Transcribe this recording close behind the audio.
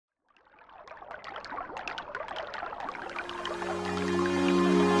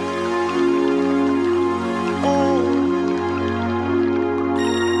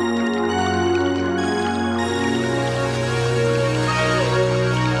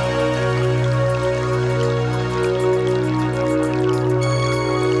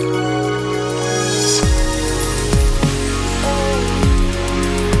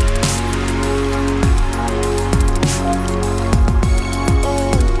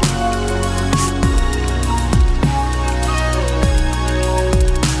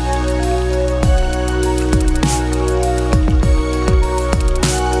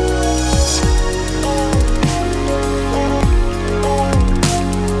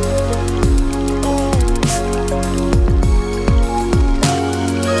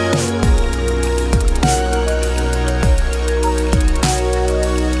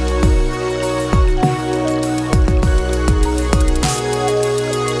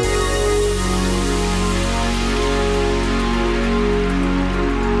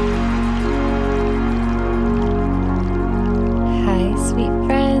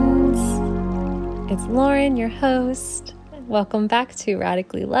Lauren, your host. Welcome back to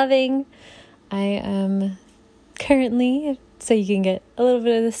Radically Loving. I am currently, so you can get a little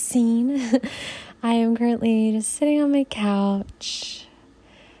bit of the scene, I am currently just sitting on my couch,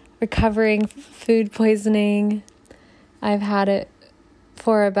 recovering food poisoning. I've had it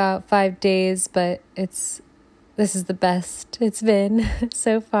for about 5 days, but this is the best it's been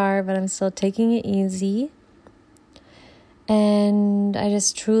so far, but I'm still taking it easy. And I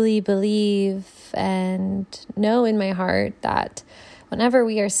just truly believe and know in my heart that whenever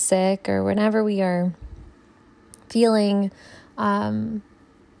we are sick or whenever we are feeling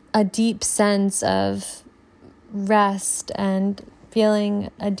a deep sense of rest and feeling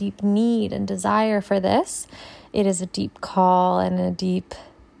a deep need and desire for this, it is a deep call and a deep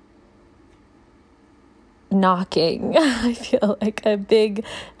knocking. I feel like a big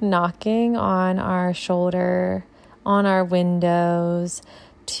knocking on our shoulder, on our windows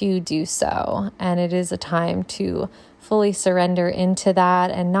to do so. And it is a time to fully surrender into that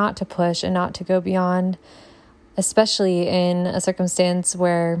and not to push and not to go beyond, especially in a circumstance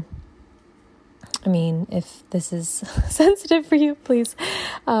where, if this is sensitive for you, please,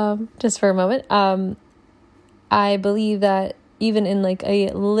 just for a moment. I believe that even in like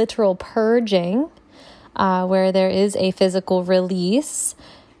a literal purging, where there is a physical release,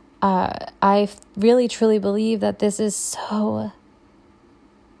 I really, truly believe that this is so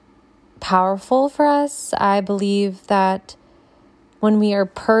powerful for us. I believe that when we are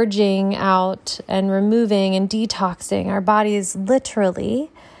purging out and removing and detoxing, our body is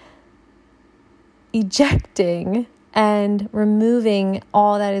literally ejecting and removing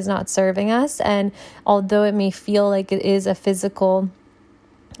all that is not serving us. And although it may feel like it is a physical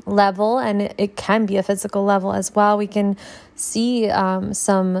level, and it can be a physical level as well, we can see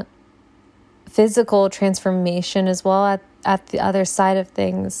some physical transformation as well at the other side of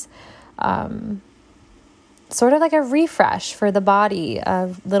things. Sort of like a refresh for the body,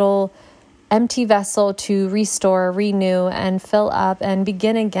 a little empty vessel to restore, renew, and fill up and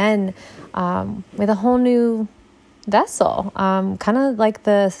begin again with a whole new vessel. Kind of like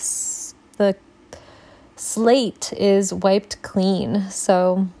the slate is wiped clean.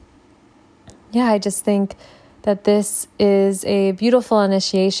 So yeah, I just think that this is a beautiful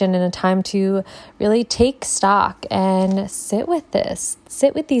initiation and a time to really take stock and sit with this.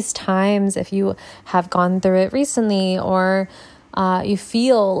 Sit with these times if you have gone through it recently, or you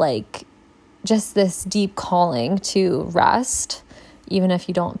feel like just this deep calling to rest, even if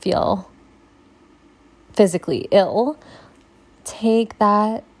you don't feel physically ill. Take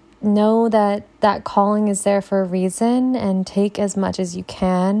that, know that that calling is there for a reason, and take as much as you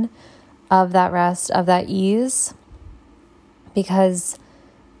can of that rest, of that ease, because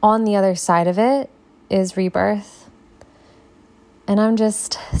on the other side of it is rebirth. And I'm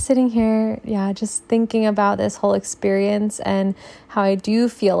just sitting here, just thinking about this whole experience and how I do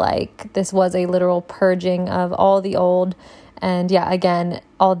feel like this was a literal purging of all the old. And again,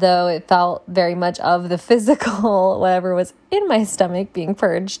 although it felt very much of the physical, whatever was in my stomach being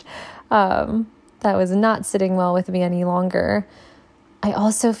purged, that was not sitting well with me any longer. I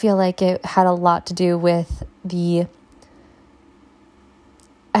also feel like it had a lot to do with the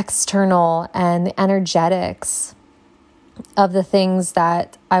external and the energetics of the things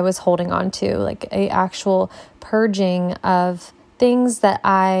that I was holding on to, like a actual purging of things that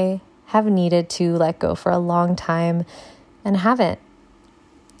I have needed to let go for a long time and haven't.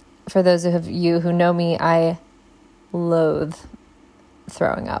 For those of you who know me, I loathe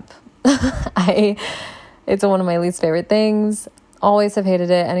throwing up. It's one of my least favorite things. Always have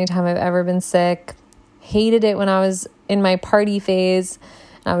hated it anytime I've ever been sick. Hated it when I was in my party phase.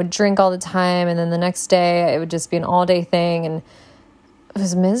 I would drink all the time, and then the next day it would just be an all-day thing, and it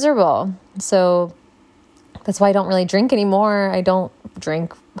was miserable. So that's why I don't really drink anymore. I don't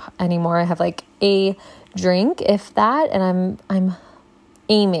drink anymore. I have like a drink, if that, and I'm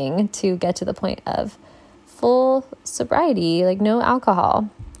aiming to get to the point of full sobriety, like no alcohol.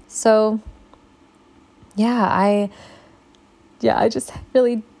 So I just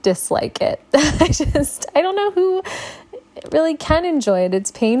really dislike it. I don't know who really can enjoy it.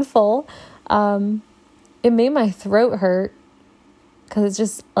 It's painful. It made my throat hurt because it's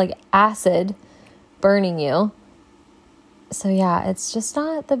just like acid burning you. So it's just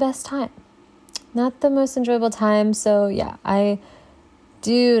not the best time. Not the most enjoyable time. So I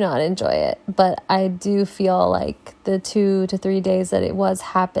do not enjoy it, but I do feel like the 2 to 3 days that it was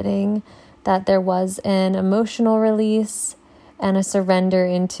happening, that there was an emotional release and a surrender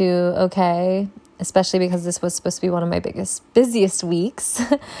into, okay, especially because this was supposed to be one of my busiest weeks.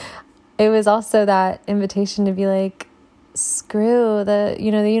 It was also that invitation to be like, screw the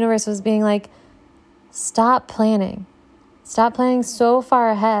universe was being like, stop planning. Stop planning so far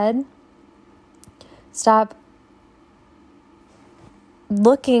ahead. Stop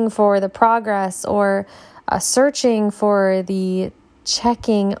looking for the progress or searching for the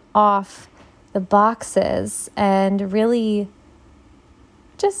checking off the boxes, and really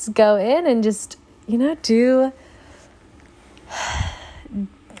just go in and just,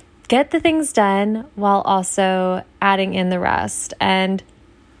 get the things done while also adding in the rest. And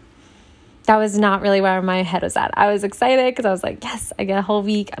that was not really where my head was at. I was excited because I was like, yes, I get a whole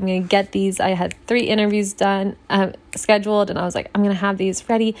week. I'm going to get these. I had 3 interviews done, scheduled, and I was like, I'm going to have these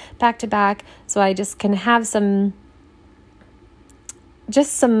ready back to back so I just can have some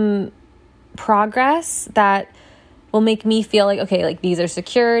progress that will make me feel like, okay, like these are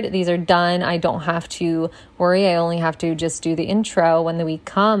secured, these are done. I don't have to worry. I only have to just do the intro when the week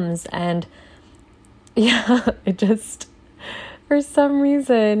comes. And yeah, it just, for some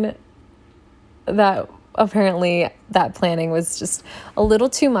reason, that apparently that planning was just a little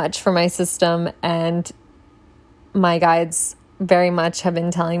too much for my system. And my guides very much have been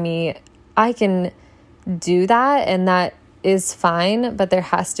telling me I can do that, and that is fine, but there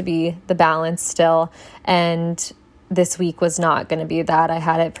has to be the balance still. And this week was not going to be that. I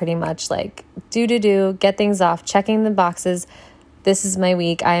had it pretty much like do, get things off, checking the boxes. This is my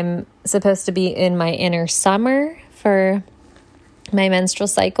week. I'm supposed to be in my inner summer for my menstrual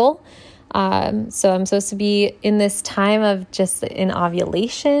cycle. So I'm supposed to be in this time of just in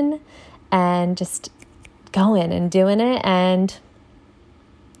ovulation and just going and doing it. And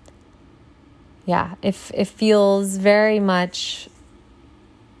yeah, it feels very much,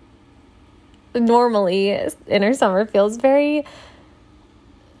 normally inner summer feels very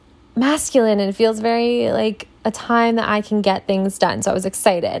masculine and feels very like a time that I can get things done. So I was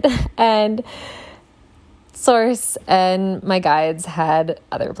excited. And Source and my guides had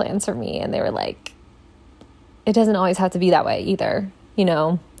other plans for me, and they were like, it doesn't always have to be that way either.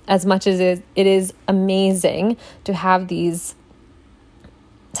 As much as it is amazing to have these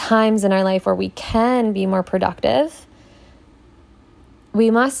times in our life where we can be more productive,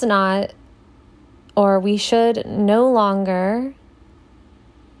 we must not, or we should no longer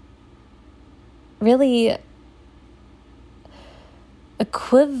really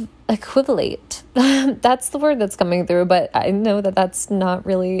equivalate. That's the word that's coming through, but I know that that's not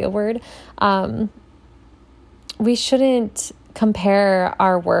really a word. We shouldn't compare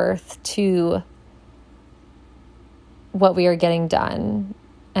our worth to what we are getting done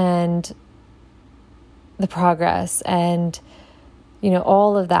and the progress and,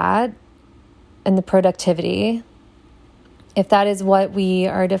 all of that and the productivity. If that is what we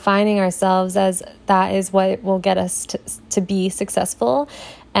are defining ourselves as, that is what will get us to be successful.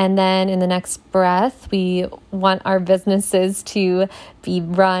 And then in the next breath, we want our businesses to be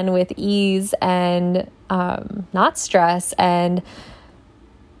run with ease and not stress, and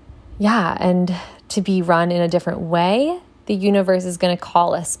to be run in a different way. The universe is going to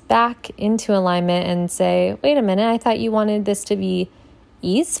call us back into alignment and say, wait a minute, I thought you wanted this to be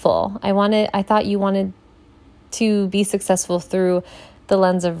easeful. I thought you wanted to be successful through the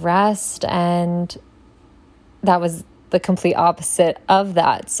lens of rest, and that was the complete opposite of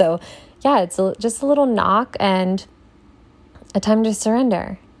that. So yeah, it's just a little knock and a time to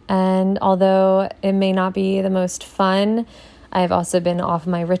surrender. And although it may not be the most fun, I've also been off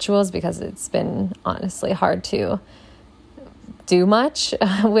my rituals because it's been honestly hard to do much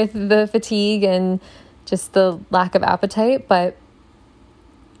with the fatigue and just the lack of appetite. But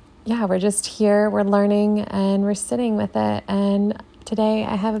yeah, we're just here, we're learning, and we're sitting with it. And today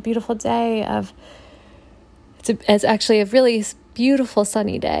I have a beautiful day it's actually a really beautiful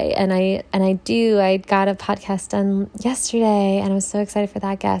sunny day. And I got a podcast done yesterday, and I was so excited for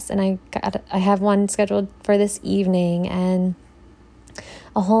that guest. And I have one scheduled for this evening, and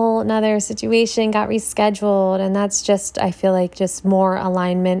a whole nother situation got rescheduled. And that's just, I feel like just more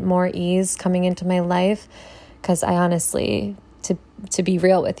alignment, more ease coming into my life. Cause I honestly, to be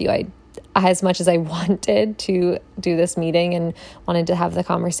real with you, I as much as I wanted to do this meeting and wanted to have the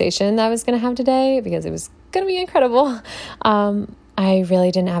conversation that I was going to have today, because it was going to be incredible, I really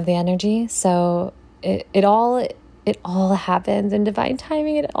didn't have the energy. So it all happens in divine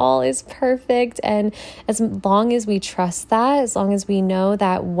timing. It all is perfect. And as long as we trust that, as long as we know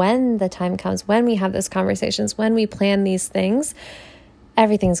that when the time comes, when we have those conversations, when we plan these things,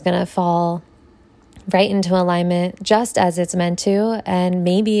 everything's going to fall right into alignment just as it's meant to. And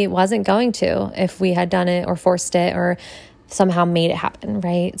maybe it wasn't going to if we had done it or forced it or somehow made it happen,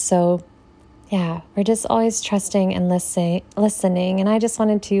 right? So yeah, we're just always trusting and listening. And I just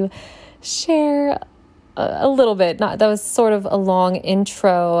wanted to share a little bit, that was sort of a long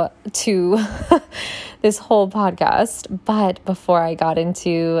intro to this whole podcast. But before I got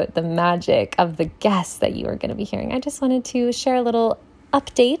into the magic of the guests that you are going to be hearing, I just wanted to share a little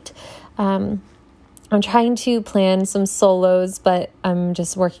update. I'm trying to plan some solos, but I'm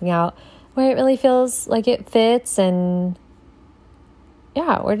just working out where it really feels like it fits. And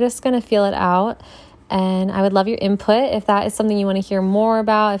yeah, we're just going to feel it out. And I would love your input if that is something you want to hear more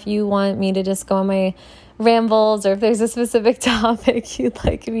about, if you want me to just go on my rambles, or if there's a specific topic you'd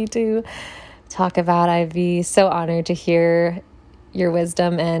like me to talk about. I'd be so honored to hear your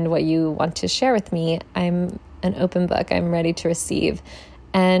wisdom and what you want to share with me. I'm an open book. I'm ready to receive.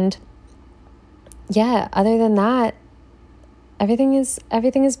 And yeah, other than that, everything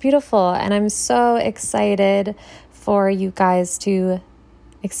is beautiful. And I'm so excited for you guys to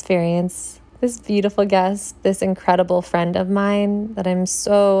experience this beautiful guest, this incredible friend of mine that I'm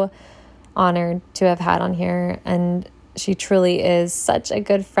so honored to have had on here. And she truly is such a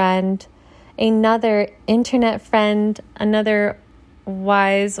good friend, another internet friend, another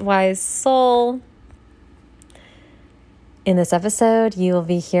wise soul. In this episode, you will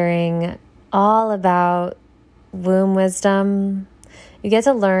be hearing all about womb wisdom. You get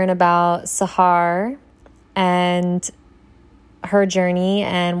to learn about Sahar and her journey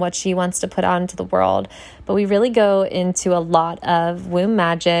and what she wants to put out into the world. But we really go into a lot of womb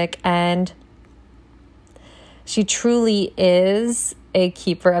magic, and she truly is a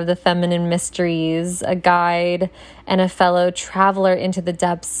keeper of the feminine mysteries, a guide and a fellow traveler into the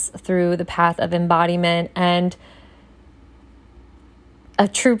depths through the path of embodiment, and a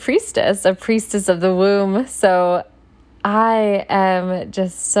true priestess, a priestess of the womb. So I am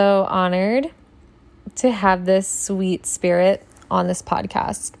just so honored to have this sweet spirit on this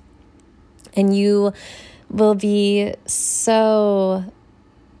podcast. And you will be so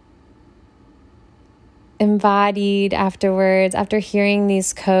embodied afterwards, after hearing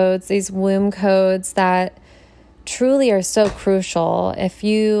these codes, these womb codes that truly are so crucial. If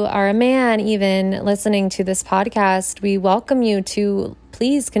you are a man even listening to this podcast, we welcome you to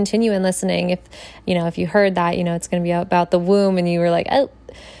please continue in listening. If you heard that, it's going to be about the womb and you were like, oh,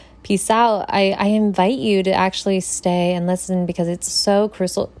 peace out. I invite you to actually stay and listen, because it's so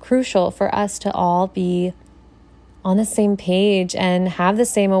crucial for us to all be on the same page and have the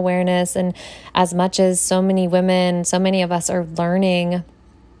same awareness. And as much as so many women, so many of us are learning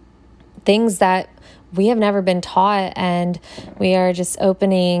things that we have never been taught, and we are just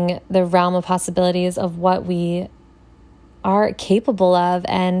opening the realm of possibilities of what we are capable of.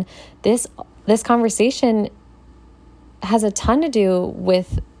 And this conversation has a ton to do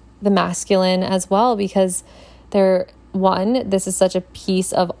with the masculine as well, because this is such a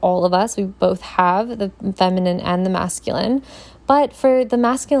piece of all of us. We both have the feminine and the masculine, but for the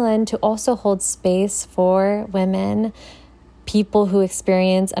masculine to also hold space for women, people who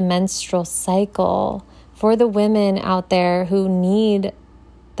experience a menstrual cycle, for the women out there who need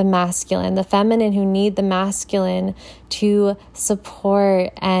the masculine, the feminine who need the masculine to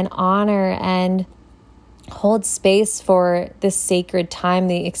support and honor and hold space for this sacred time,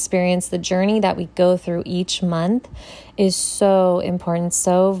 the experience, the journey that we go through each month is so important,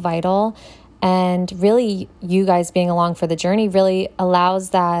 so vital. And really, you guys being along for the journey really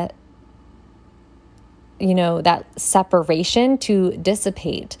allows that, that separation to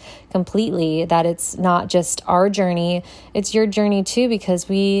dissipate completely, that it's not just our journey, it's your journey too, because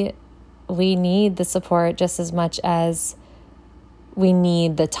we need the support just as much as we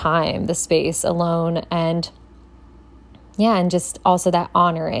need the time, the space alone. And just also that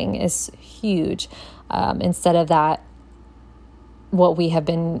honoring is huge. Instead of that, what we have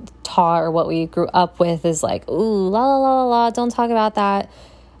been taught or what we grew up with is like, ooh, la, la, la, la, don't talk about that.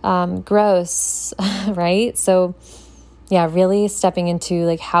 Gross, right? So really stepping into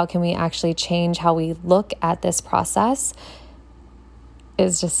like, how can we actually change how we look at this process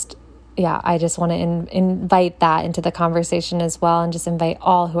is just, I just want to invite that into the conversation as well, and just invite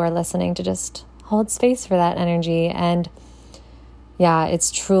all who are listening to just hold space for that energy. And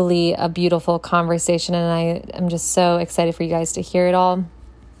it's truly a beautiful conversation, and I am just so excited for you guys to hear it all.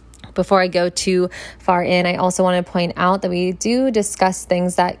 Before I go too far in, I also want to point out that we do discuss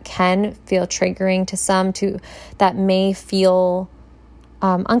things that can feel triggering to some, that may feel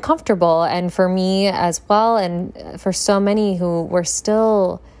uncomfortable, and for me as well, and for so many who were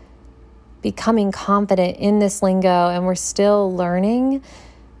still becoming confident in this lingo and we're still learning.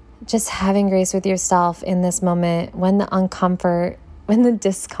 Just having grace with yourself in this moment when the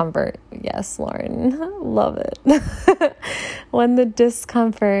discomfort, yes, Lauren, love it. When the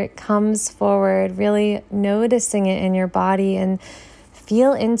discomfort comes forward, really noticing it in your body and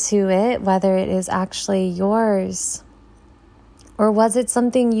feel into it, whether it is actually yours, or was it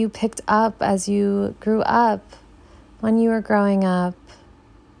something you picked up as you grew up, when you were growing up,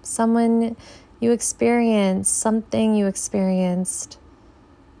 someone you experienced, something you experienced.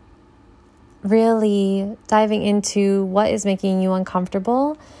 Really diving into what is making you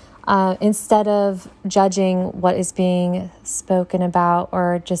uncomfortable, instead of judging what is being spoken about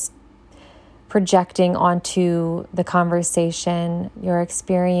or just projecting onto the conversation, your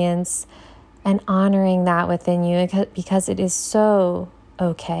experience, and honoring that within you, because it is so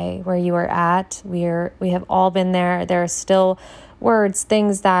okay where you are at. We have all been there. There are still words,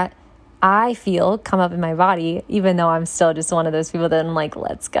 things that I feel come up in my body, even though I'm still just one of those people that I'm like,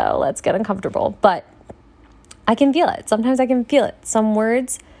 let's go, let's get uncomfortable. But I can feel it. Sometimes I can feel it. Some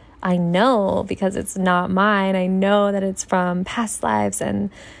words I know, because it's not mine. I know that it's from past lives and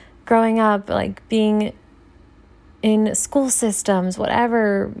growing up, like being in school systems,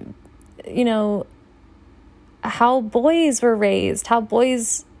 whatever, how boys were raised, how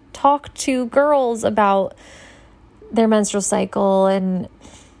boys talk to girls about their menstrual cycle, and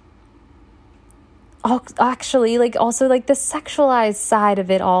actually also the sexualized side of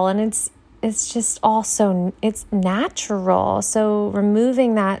it all. And it's just also, it's natural. So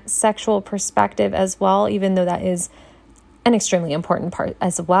removing that sexual perspective as well, even though that is an extremely important part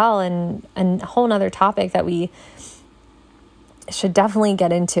as well, and a whole nother topic that we should definitely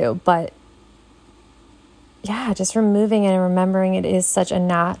get into. But yeah, just removing it and remembering it is such a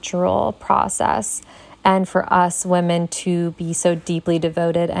natural process. And for us women to be so deeply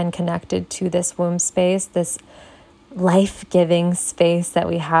devoted and connected to this womb space, this life-giving space that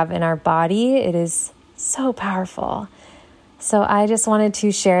we have in our body, it is so powerful. So I just wanted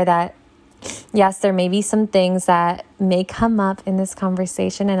to share that, yes, there may be some things that may come up in this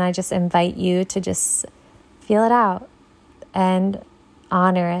conversation, and I just invite you to just feel it out and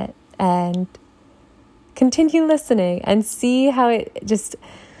honor it and continue listening and see how it just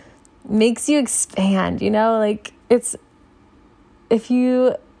makes you expand, it's, if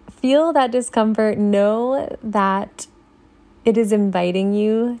you feel that discomfort, know that it is inviting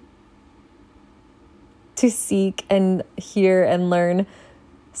you to seek and hear and learn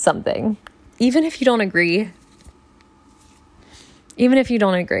something. Even if you don't agree,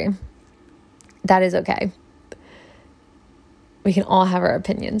 that is okay. We can all have our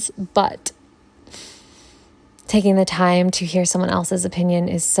opinions, but taking the time to hear someone else's opinion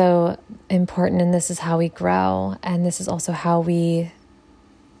is so important, and this is how we grow, and this is also how we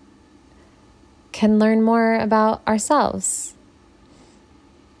can learn more about ourselves.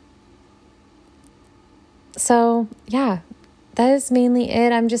 So, yeah, that is mainly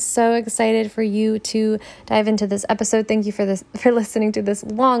it. I'm just so excited for you to dive into this episode. Thank you for listening to this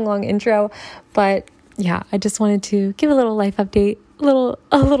long intro. But yeah, I just wanted to give a little life update, a little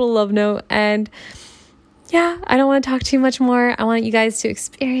love note, and yeah, I don't want to talk too much more. I want you guys to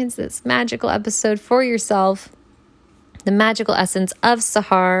experience this magical episode for yourself, the magical essence of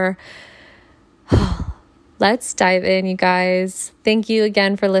Sahar. Let's dive in, you guys. Thank you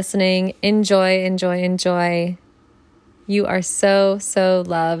again for listening. Enjoy. You are so, so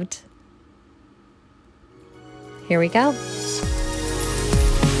loved. Here we go.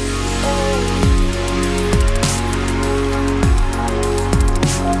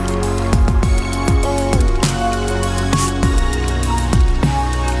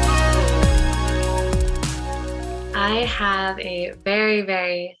 I have a very,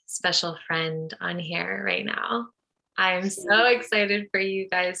 very special friend on here right now. I'm so excited for you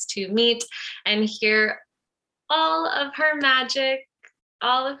guys to meet and hear all of her magic,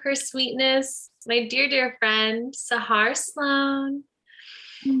 all of her sweetness. My dear, dear friend, Sahar Sloan.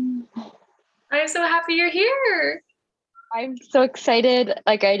 I'm so happy you're here. I'm so excited.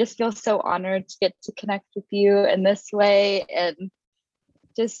 I just feel so honored to get to connect with you in this way and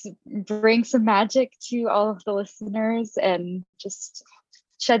just bring some magic to all of the listeners and just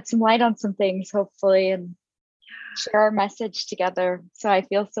shed some light on some things, hopefully, and share our message together. So I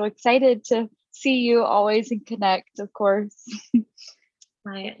feel so excited to see you always and connect, of course.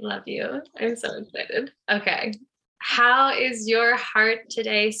 I love you. I'm so excited. Okay. How is your heart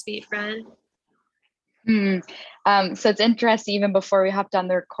today, sweet friend? So it's interesting, even before we hopped on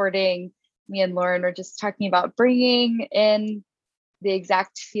the recording, me and Lauren were just talking about bringing in the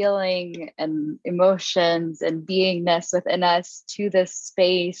exact feeling and emotions and beingness within us to this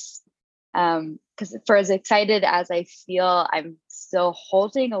space. Because for as excited as I feel, I'm still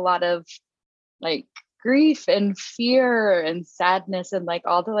holding a lot of grief and fear and sadness and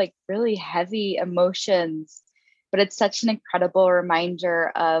all the really heavy emotions. But it's such an incredible reminder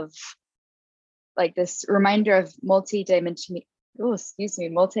of this reminder of multi-dimensionality oh, excuse me,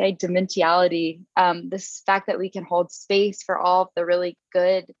 multi-dimensionality. This fact that we can hold space for all of the really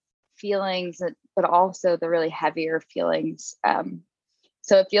good feelings, but also the really heavier feelings.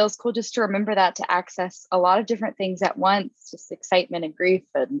 So it feels cool just to remember that, to access a lot of different things at once, just excitement and grief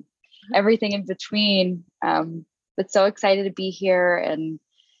and everything in between. But so excited to be here, and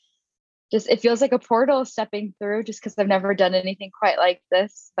just it feels like a portal stepping through, just because I've never done anything quite like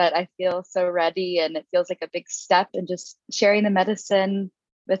this, but I feel so ready, and it feels like a big step, and just sharing the medicine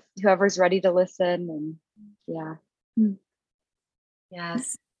with whoever's ready to listen. And yeah.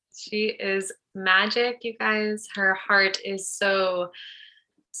 Yes, she is magic, you guys. Her heart is so,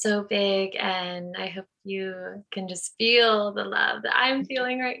 so big, and I hope you can just feel the love that I'm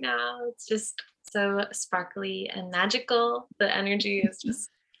feeling right now. It's just so sparkly and magical. The energy is just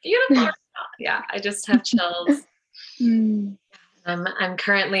beautiful. Yeah, I just have chills. I'm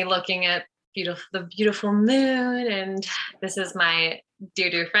currently looking at the beautiful moon, and this is my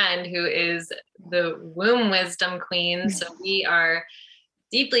dear friend who is the womb wisdom queen. So we are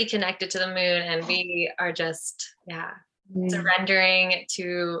deeply connected to the moon, and we are just surrendering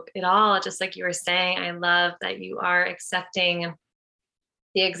to it all, just like you were saying. I love that you are accepting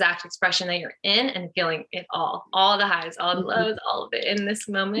the exact expression that you're in and feeling it all the highs, all the lows, all of it in this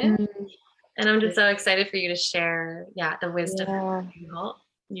moment. And I'm just so excited for you to share, the wisdom. Yeah.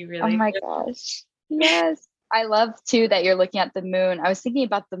 You really. Oh my gosh. Yes. I love too that you're looking at the moon. I was thinking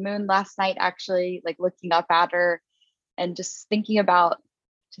about the moon last night, actually, like looking up at her and just thinking about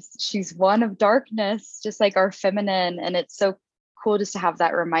just she's one of darkness, just like our feminine. And it's so cool just to have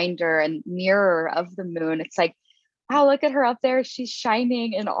that reminder and mirror of the moon. It's like, wow, look at her up there. She's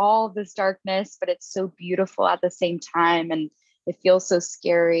shining in all of this darkness, but it's so beautiful at the same time. And it feels so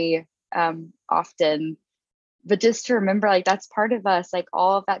scary often. But just to remember, like, that's part of us, like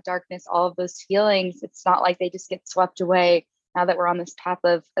all of that darkness, all of those feelings. It's not like they just get swept away now that we're on this path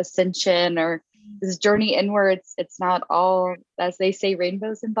of ascension or this journey inwards. It's not all, as they say,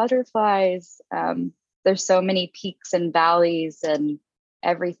 rainbows and butterflies. There's so many peaks and valleys and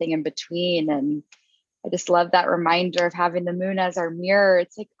everything in between. And I just love that reminder of having the moon as our mirror.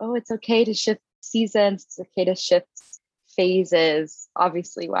 It's like, oh, it's okay to shift seasons. It's okay to shift phases.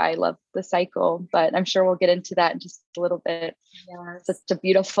 Obviously why I love the cycle, but I'm sure we'll get into that in just a little bit. Yes. Such a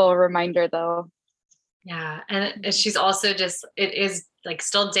beautiful reminder though. Yeah. And she's also it is like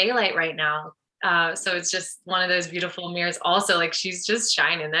still daylight right now. So it's just one of those beautiful mirrors also, like she's just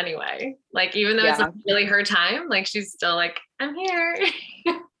shining anyway. Like, even though it's not really her time, like she's still like, I'm here.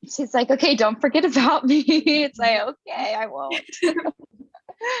 She's like, okay, don't forget about me. It's like, okay, I won't.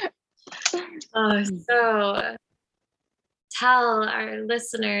 So tell our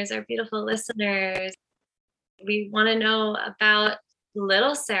listeners, our beautiful listeners, we want to know about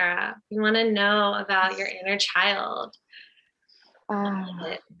little Sarah. We want to know about your inner child. Wow.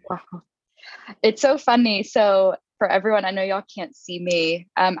 It's so funny. So for everyone, I know y'all can't see me.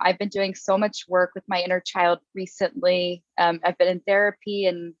 I've been doing so much work with my inner child recently. I've been in therapy,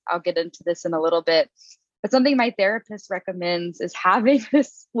 and I'll get into this in a little bit. But something my therapist recommends is having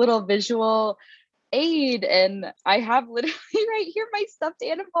this little visual aid. And I have literally right here my stuffed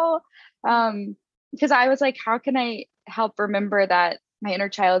animal, because I was like, how can I help remember that my inner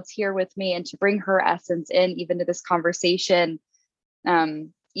child's here with me, and to bring her essence in even to this conversation,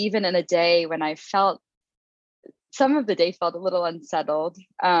 even in a day when I felt, some of the day felt a little unsettled.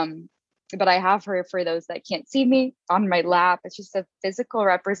 But I have her, for those that can't see me, on my lap. It's just a physical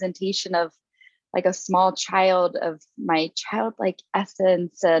representation of like a small child, of my childlike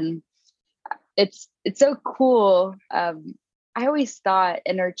essence. And it's so cool. I always thought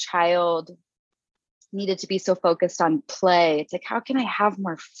inner child needed to be so focused on play. It's like, how can I have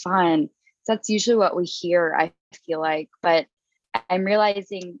more fun? So that's usually what we hear, I feel like. But I'm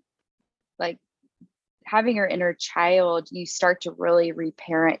realizing, like, having your inner child, you start to really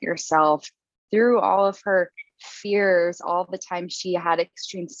reparent yourself through all of her fears, all the times she had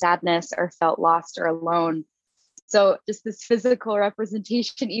extreme sadness or felt lost or alone. So just this physical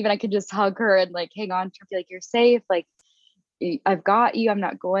representation, even I can just hug her and like hang on to her, be like, you're safe. Like, I've got you. I'm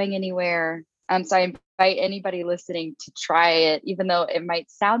not going anywhere. So I invite anybody listening to try it, even though it might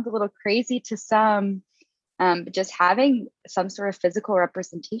sound a little crazy to some. But just having some sort of physical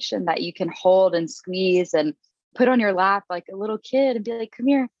representation that you can hold and squeeze and put on your lap like a little kid, and be like, come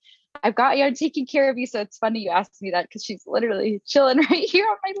here, I've got you, I'm taking care of you. So it's funny you asked me that, because she's literally chilling right here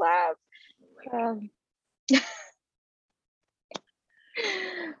on my lap.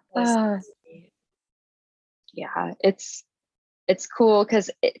 Yeah, it's cool, because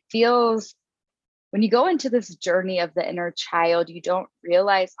it feels, when you go into this journey of the inner child, you don't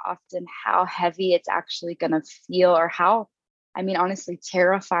realize often how heavy it's actually going to feel, or how I mean, honestly,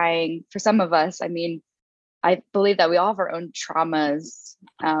 terrifying for some of us. I mean, I believe that we all have our own traumas.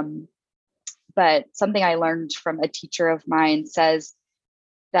 But something I learned from a teacher of mine says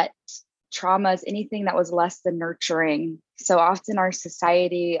that trauma is anything that was less than nurturing. So often our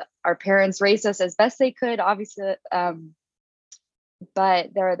society, our parents raised us as best they could, obviously,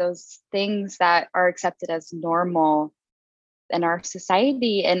 but there are those things that are accepted as normal in our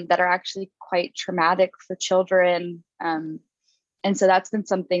society and that are actually quite traumatic for children. And so that's been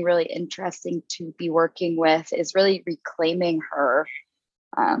something really interesting to be working with, is really reclaiming her,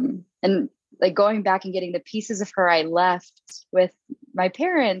 and like going back and getting the pieces of her I left with my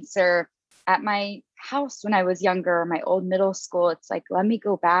parents or at my house when I was younger, my old middle school. It's like, let me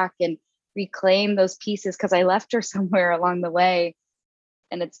go back and reclaim those pieces because I left her somewhere along the way.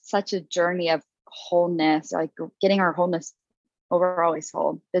 And it's such a journey of wholeness, like getting our wholeness. We're always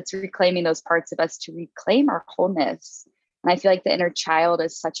whole. It's reclaiming those parts of us to reclaim our wholeness. And I feel like the inner child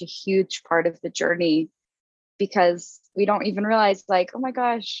is such a huge part of the journey, because we don't even realize, like, oh my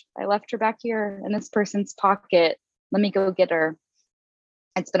gosh, I left her back here in this person's pocket. Let me go get her.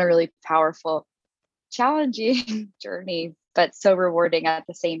 It's been a really powerful, challenging journey, but so rewarding at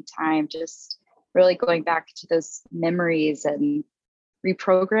the same time. Just really going back to those memories and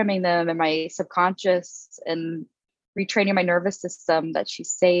reprogramming them in my subconscious and retraining my nervous system that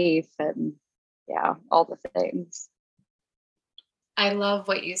she's safe, and yeah, all the things. I love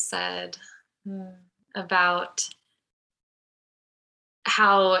what you said about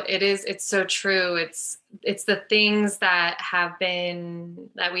how it's so true. It's the things that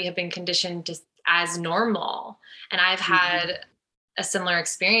we have been conditioned just as normal. And I've had a similar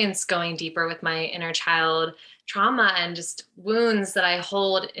experience going deeper with my inner child trauma and just wounds that I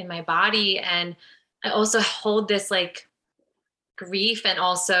hold in my body. And I also hold this like grief and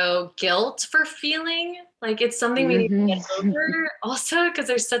also guilt for feeling like it's something we need to get over also, because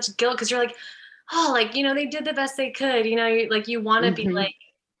there's such guilt, because you're like, oh, like, they did the best they could, you want to be like,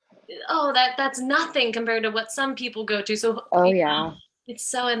 oh, that's nothing compared to what some people go to. So it's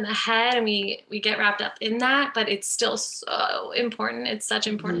so in the head, and we get wrapped up in that, but it's still so important. It's such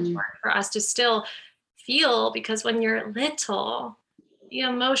important part for us to still feel, because when you're little, the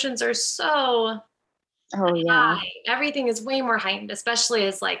emotions are so high. Everything is way more heightened, especially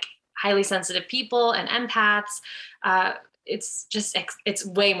as like highly sensitive people and empaths. It's just, it's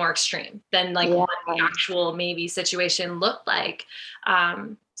way more extreme than like what the actual maybe situation looked like.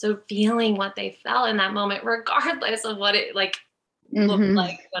 So feeling what they felt in that moment, regardless of what it like looked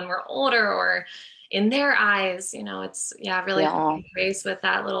like when we're older or in their eyes, it's really grace with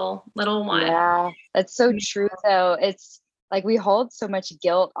that little one. Yeah, that's so true though. It's like we hold so much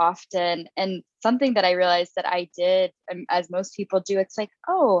guilt often. And something that I realized that I did, as most people do, it's like,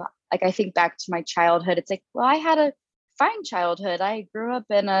 oh, like I think back to my childhood. It's like, well, I had a fine childhood. I grew up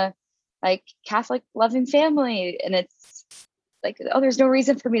in a like Catholic loving family. And it's like, oh, there's no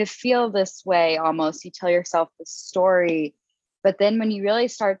reason for me to feel this way. Almost, you tell yourself the story. But then when you really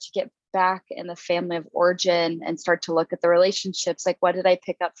start to get back in the family of origin and start to look at the relationships, like what did I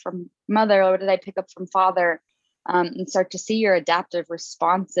pick up from mother? What did I pick up from father? And start to see your adaptive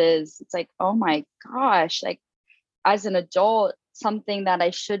responses. It's like, oh my gosh, like as an adult, something that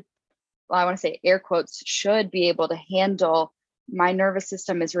I should, well, I want to say air quotes, should be able to handle, my nervous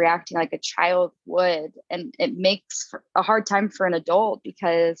system is reacting like a child would. And it makes a hard time for an adult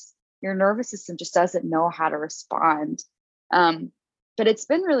because your nervous system just doesn't know how to respond. But it's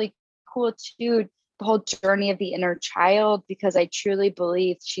been really cool too, the whole journey of the inner child, because I truly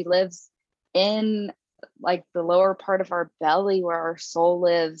believe she lives in like the lower part of our belly where our soul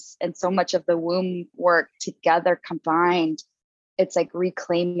lives, and so much of the womb work together combined, it's like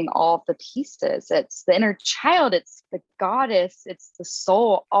reclaiming all of the pieces. It's the inner child, it's the goddess, it's the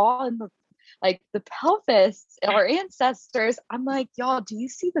soul, all in the like the pelvis, our ancestors. I'm like, y'all, do you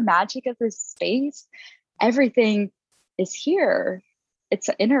see the magic of this space? Everything is here. It's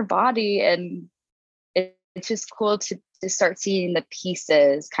in her body, and it's just cool to start seeing the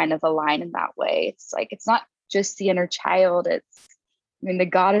pieces kind of align in that way. It's like, it's not just the inner child. It's, I mean, the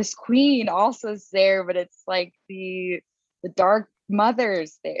goddess queen also is there, but it's like the dark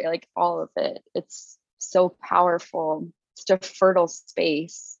mother's there, like all of it. It's so powerful. It's such a fertile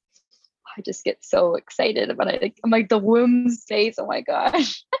space. I just get so excited about it. I'm like the womb space. Oh my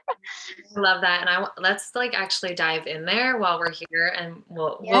gosh. I love that. And let's like actually dive in there while we're here, and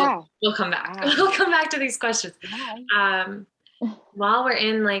we'll come back. We'll come back to these questions. While we're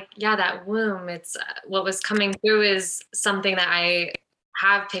in like, that womb, it's what was coming through is something that I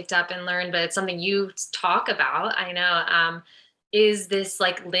have picked up and learned, but it's something you talk about. I know, is this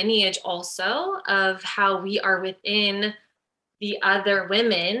like lineage also of how we are within the other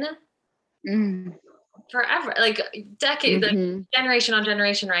women forever, like decades, like generation on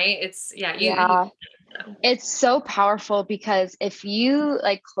generation, right? It's it's so powerful, because if you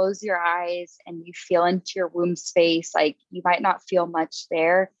like close your eyes and you feel into your womb space, like you might not feel much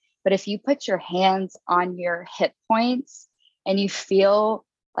there, but if you put your hands on your hip points and you feel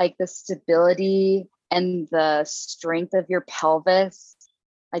like the stability and the strength of your pelvis,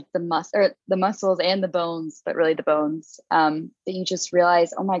 like the muscles and the bones, but really the bones, that you just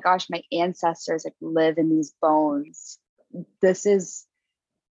realize, oh my gosh, my ancestors like live in these bones. This is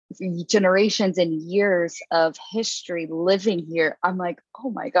generations and years of history living here. I'm like, oh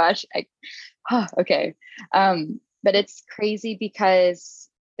my gosh, okay. But it's crazy, because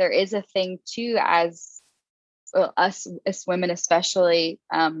there is a thing too, as us as women especially,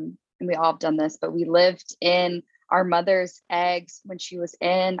 and we all have done this, but we lived in our mother's eggs when she was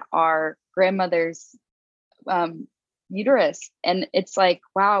in our grandmother's uterus. And it's like,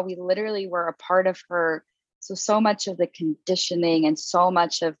 wow, we literally were a part of her. So much of the conditioning and so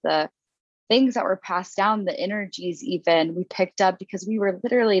much of the things that were passed down, the energies even, we picked up because we were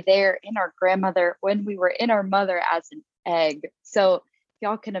literally there in our grandmother when we were in our mother as an egg. So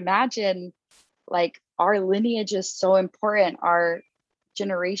y'all can imagine, like, our lineage is so important. Our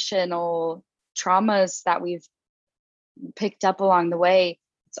generational traumas that we've picked up along the way,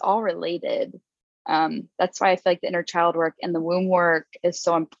 it's all related. That's why I feel like the inner child work and the womb work is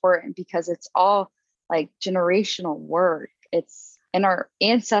so important, because it's all like generational work. It's in our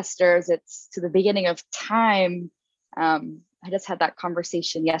ancestors, it's to the beginning of time. I just had that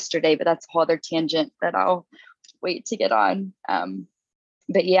conversation yesterday, but that's a whole other tangent that I'll wait to get on.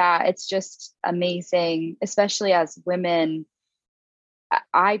 But yeah, it's just amazing, especially as women.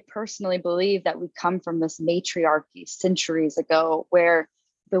 I personally believe that we come from this matriarchy centuries ago, where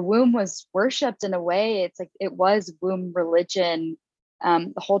the womb was worshipped in a way. It's like it was womb religion.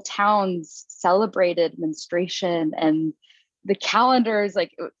 The whole towns celebrated menstruation, and the calendars,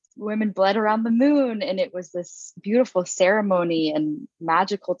 like women bled around the moon, and it was this beautiful ceremony and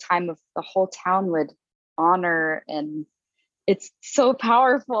magical time of the whole town would honor. And it's so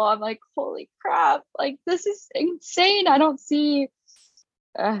powerful. I'm like, holy crap, like this is insane. I don't see,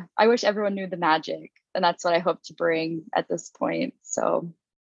 I wish everyone knew the magic, and that's what I hope to bring at this point. So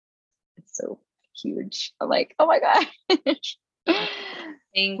it's so huge. I'm like, oh my gosh.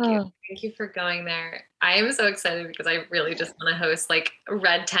 Thank you. Thank you for going there. I am so excited, because I really just want to host like a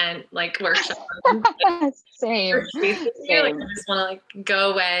red tent, like workshop. Same. Like, I just want to like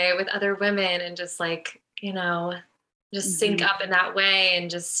go away with other women and just like, just sync up in that way, and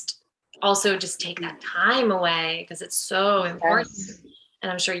just also just take that time away, because it's so important.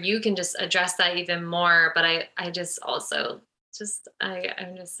 And I'm sure you can just address that even more. But I just also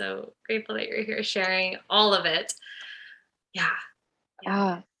I'm just so grateful that you're here sharing all of it.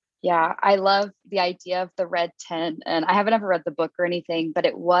 Yeah, I love the idea of the red tent, and I haven't ever read the book or anything, but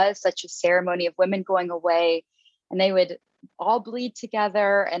it was such a ceremony of women going away, and they would all bleed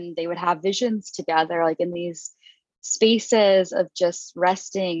together, and they would have visions together, like in these spaces of just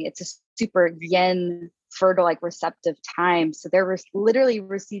resting. It's a super yin, fertile, like receptive time. So they're literally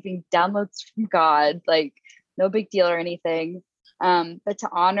receiving downloads from God, like no big deal or anything. But to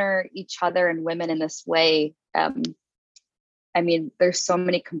honor each other and women in this way, I mean, there's so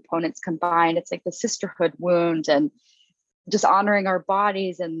many components combined. It's like the sisterhood wound, and just honoring our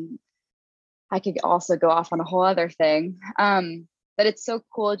bodies. And I could also go off on a whole other thing. But it's so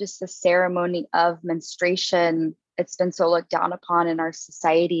cool, just the ceremony of menstruation. It's been so looked down upon in our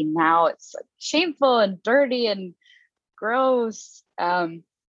society now. It's like shameful and dirty and gross.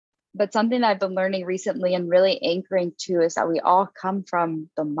 But something that I've been learning recently and really anchoring to is that we all come from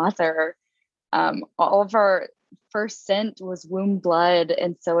the mother. All of our first scent was womb blood.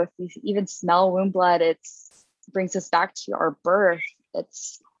 And so if we even smell womb blood, it brings us back to our birth.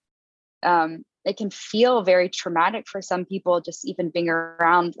 It can feel very traumatic for some people, just even being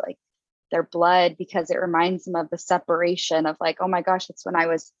around like their blood, because it reminds them of the separation of like, oh my gosh, that's when I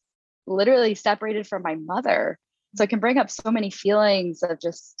was literally separated from my mother. So it can bring up so many feelings of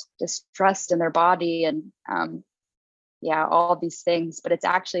just distrust in their body and all these things, but it's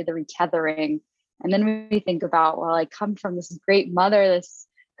actually the retethering. And then we think about, well, I come from this great mother, this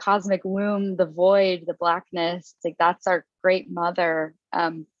cosmic womb, the void, the blackness. It's like, that's our great mother.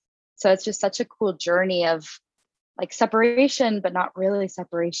 So it's just such a cool journey of like separation, but not really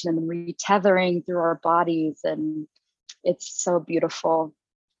separation, and then retethering through our bodies. And it's so beautiful,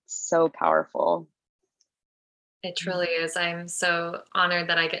 so powerful. It truly is. I'm so honored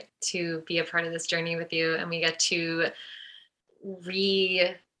that I get to be a part of this journey with you, and we get to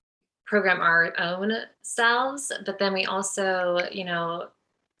program our own selves, but then we also,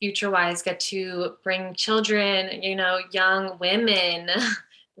 future wise get to bring children, young women,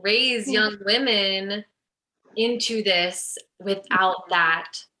 raise young women into this without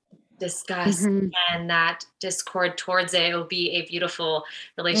that disgust and that discord towards it. It'll be a beautiful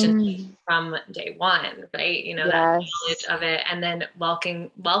relationship from day one, right? That knowledge of it, and then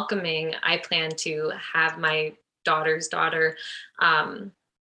welcoming. I plan to have my daughter's daughter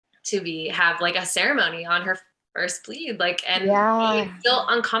to have like a ceremony on her first bleed, and it's still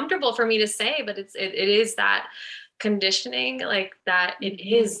uncomfortable for me to say, but it is that conditioning, like that it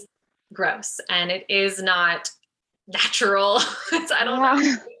is gross and it is not natural. I don't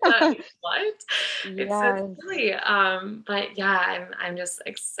know what. It's so silly. But yeah, I'm just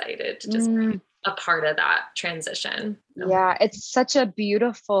excited to just be a part of that transition. Yeah, it's such a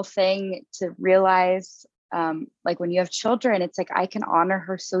beautiful thing to realize. Like when you have children, it's like I can honor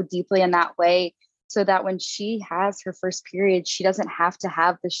her so deeply in that way, so that when she has her first period, she doesn't have to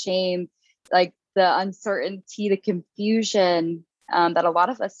have the shame, like the uncertainty, the confusion that a lot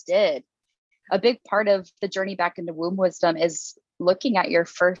of us did. A big part of the journey back into womb wisdom is looking at your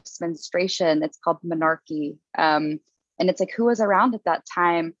first menstruation. It's called menarche. And it's like, who was around at that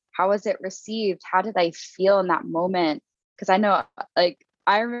time? How was it received? How did I feel in that moment? Because I know, like,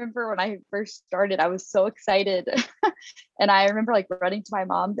 I remember when I first started, I was so excited. And I remember like running to my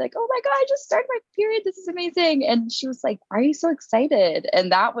mom, like, oh my God, I just started my period. This is amazing. And she was like, why are you so excited?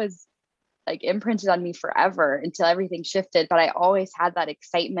 And that was like imprinted on me forever until everything shifted. But I always had that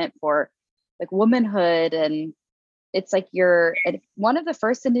excitement for like womanhood. And it's like one of the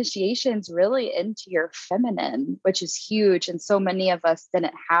first initiations really into your feminine, which is huge. And so many of us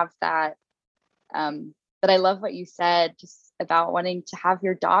didn't have that. But I love what you said just about wanting to have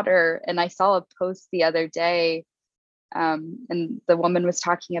your daughter. And I saw a post the other day, and the woman was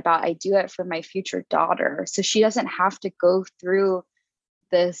talking about, I do it for my future daughter, so she doesn't have to go through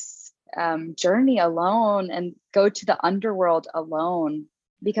this journey alone and go to the underworld alone,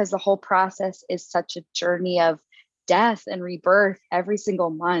 because the whole process is such a journey of death and rebirth every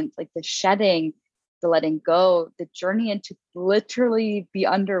single month, like the shedding, the letting go, the journey into literally the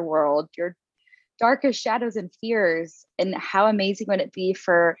underworld, your darkest shadows and fears. And how amazing would it be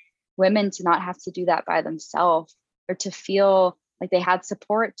for women to not have to do that by themselves, or to feel like they had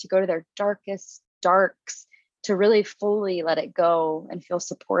support to go to their darkest darks, to really fully let it go and feel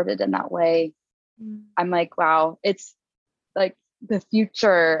supported in that way. I'm like, wow, it's like the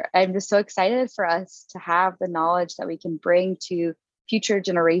future. I'm just so excited for us to have the knowledge that we can bring to future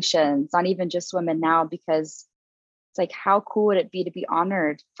generations, not even just women now, because it's like, how cool would it be to be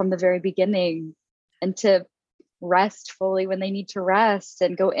honored from the very beginning, and to rest fully when they need to rest,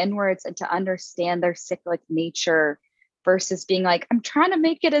 and go inwards, and to understand their cyclic nature, versus being like, I'm trying to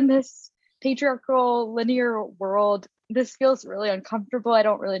make it in this patriarchal linear world. This feels really uncomfortable. I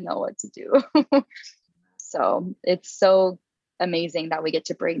don't really know what to do. So it's so amazing that we get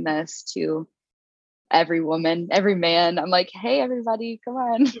to bring this to every woman, every man. I'm like, hey, everybody, come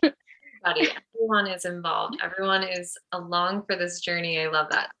on. Everyone is involved. Everyone is along for this journey. I love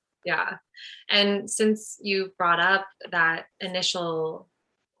that. Yeah. And since you brought up that initial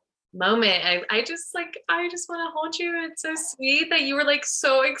moment, I just want to hold you. It's so sweet that you were like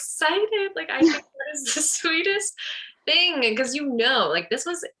so excited. Like, I think that is the sweetest thing, because like this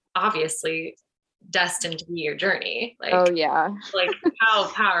was obviously destined to be your journey. Like, oh yeah. Like, how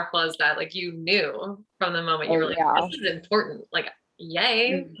powerful is that? Like, you knew from the moment you were like, this is important. Like,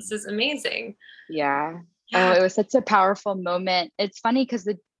 yay, this is amazing. Yeah. Oh, it was such a powerful moment. It's funny because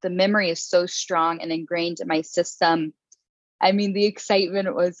the memory is so strong and ingrained in my system. I mean, the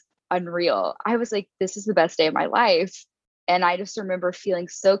excitement was unreal. I was like, this is the best day of my life. And I just remember feeling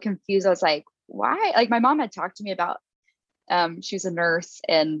so confused. I was like, why? Like, my mom had talked to me about, she was a nurse,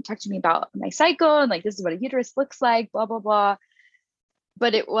 and talked to me about my cycle, and like, this is what a uterus looks like, blah, blah, blah.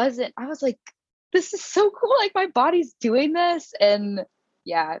 But it wasn't, I was like, this is so cool. Like, my body's doing this. And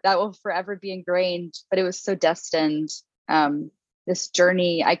yeah, that will forever be ingrained, but it was so destined. This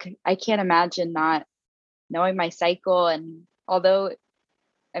journey, I can't imagine not knowing my cycle. And although,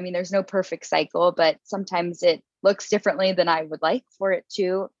 I mean, there's no perfect cycle, but sometimes it looks differently than I would like for it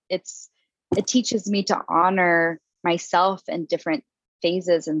to. It teaches me to honor myself in different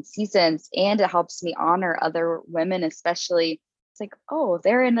phases and seasons, and it helps me honor other women, especially. It's like, oh,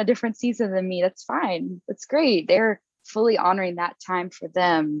 they're in a different season than me. That's fine. That's great. They're fully honoring that time for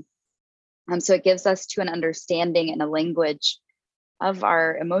them. So it gives us to an understanding and a language of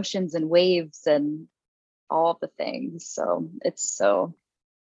our emotions and waves and all the things. So it's so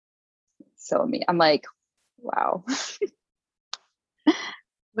me. I'm like, wow.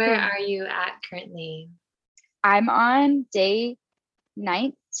 Where are you at currently? I'm on day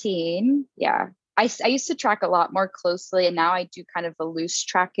 19. Yeah. I used to track a lot more closely, and now I do kind of a loose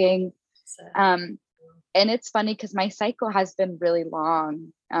tracking. So, And it's funny because my cycle has been really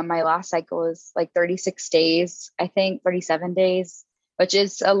long. My last cycle is like 36 days, I think 37 days, which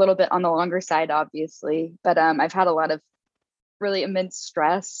is a little bit on the longer side, obviously. But I've had a lot of really immense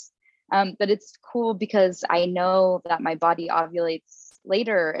stress. But it's cool because I know that my body ovulates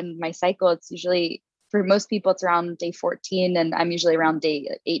later in my cycle. It's usually, for most people, it's around day 14, and I'm usually around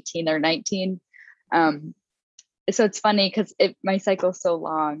day 18 or 19. So it's funny because my cycle is so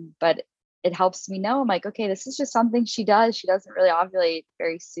long, but it helps me know, I'm like, okay, this is just something she does. She doesn't really ovulate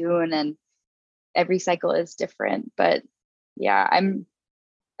very soon, and every cycle is different. But yeah, I'm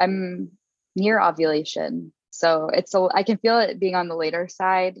near ovulation. So I can feel it being on the later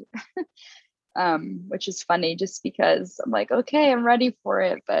side, which is funny just because I'm like, okay, I'm ready for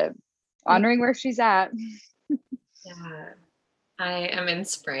it, but honoring where she's at. yeah, I am in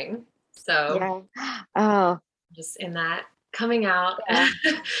spring. So Yeah. Oh, just in that coming out. yeah.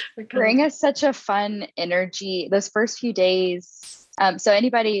 Spring is such a fun energy. Those first few days. So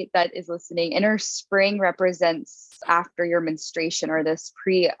anybody that is listening, inner spring represents after your menstruation or this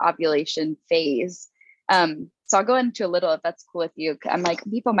pre-ovulation phase. So I'll go into a little if that's cool with you. I'm like,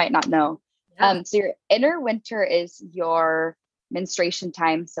 people might not know. Yeah. So your inner winter is your menstruation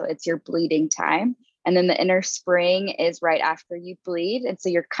time. So it's your bleeding time. And then the inner spring is right after you bleed. And so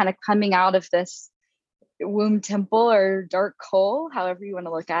you're kind of coming out of this womb temple or dark hole, however you want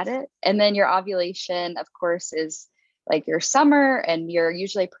to look at it. And then your ovulation, of course, is like your summer, and you're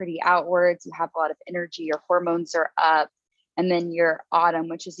usually pretty outwards. You have a lot of energy, your hormones are up. And then your autumn,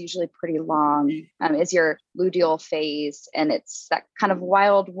 which is usually pretty long, is your luteal phase. And it's that kind of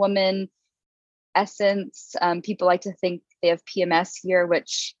wild woman essence. People like to think they have PMS here,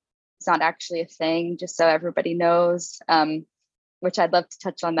 which is not actually a thing, just so everybody knows. Which I'd love to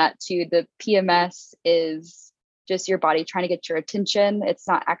touch on that too. The PMS is just your body trying to get your attention. It's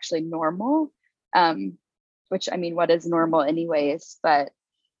not actually normal, which, I mean, what is normal anyways? But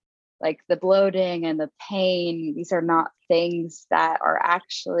like the bloating and the pain, these are not things that are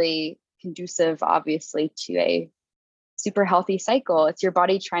actually conducive, obviously, to a super healthy cycle. It's your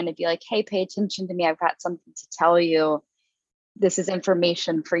body trying to be like, hey, pay attention to me. I've got something to tell you. This is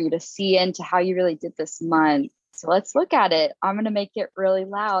information for you to see into how you really did this month. So let's look at it. I'm going to make it really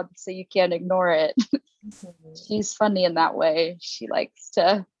loud so you can't ignore it. She's funny in that way. She likes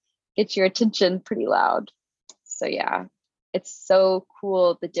to get your attention pretty loud. So yeah, it's so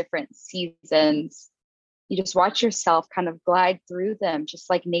cool, the different seasons. You just watch yourself kind of glide through them, just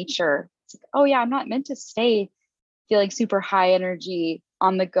like nature. It's like, oh yeah, I'm not meant to stay feeling super high energy,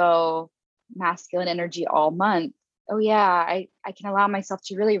 on the go, masculine energy all month. Oh yeah, I can allow myself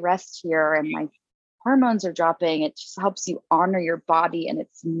to really rest here, and my hormones are dropping. It just helps you honor your body and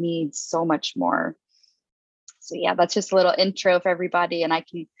its needs so much more. So yeah, that's just a little intro for everybody, and I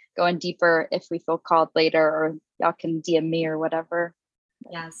can go in deeper if we feel called later, or y'all can DM me or whatever.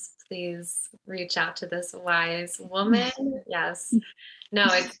 Yes, please reach out to this wise woman. Yes. No,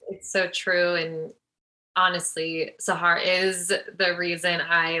 it's so true. And honestly, Sahar is the reason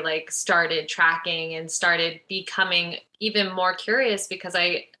I like started tracking and started becoming even more curious, because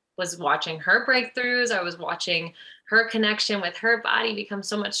I was watching her breakthroughs. I was watching her connection with her body become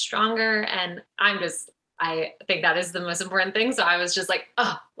so much stronger. And I think that is the most important thing. So I was just like,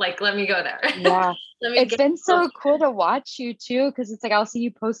 oh, like, let me go there. Yeah. It's been so closer. cool to watch you too, because it's like I'll see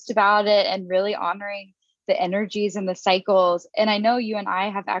you post about it and really honoring the energies and the cycles. And I know you and I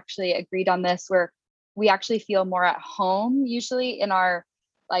have actually agreed on this, where we actually feel more at home usually in our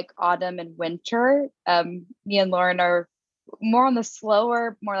like autumn and winter. Me and Lauren are more on the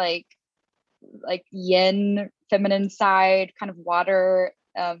slower, more like yin, feminine side, kind of water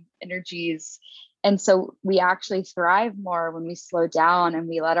energies. And so we actually thrive more when we slow down and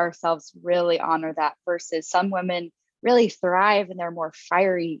we let ourselves really honor that, versus some women really thrive in their more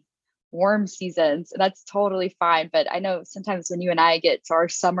fiery, warm seasons. And that's totally fine. But I know sometimes when you and I get to our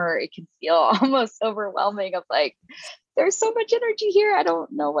summer, it can feel almost overwhelming of like, there's so much energy here. I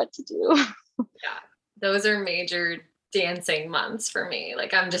don't know what to do. Yeah, those are major dancing months for me.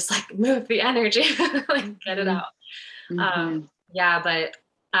 Like, I'm just like, move the energy, like get it out. Mm-hmm. Yeah, but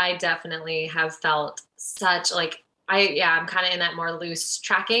I definitely have felt such like I'm kind of in that more loose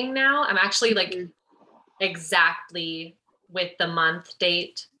tracking now. I'm actually like exactly with the month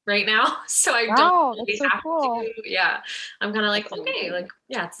date right now. So I don't Wow, really that's so have cool. to, yeah. I'm kind of like, That's okay, amazing. like,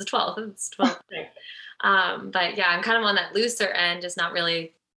 yeah, it's the 12th. It's 12th day. But yeah, I'm kind of on that looser end, just not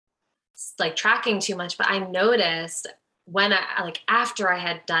really like tracking too much. But I noticed when I like after I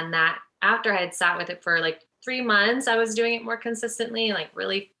had done that, after I had sat with it for like 3 months, I was doing it more consistently, like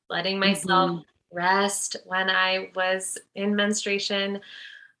really letting myself Mm-hmm. rest when I was in menstruation.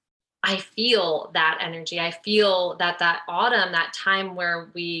 I feel that energy. I feel that autumn, that time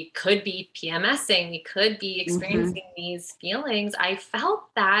where we could be PMSing, we could be Mm-hmm. experiencing these feelings. I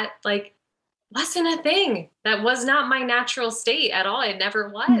felt that like wasn't a thing. That was not my natural state at all. It never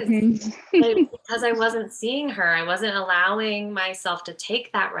was. But Mm-hmm. because I wasn't seeing her, I wasn't allowing myself to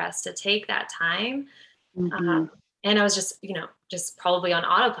take that rest, to take that time. Mm-hmm. Um, and I was just, just probably on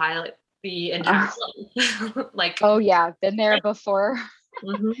autopilot the entire month. Like, Oh yeah, been there before.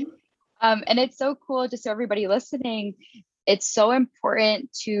 mhm. And it's so cool, just so everybody listening, it's so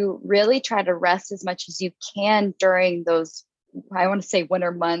important to really try to rest as much as you can during those, I want to say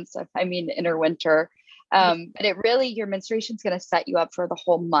winter months. I mean, inner winter. But it really, your menstruation is going to set you up for the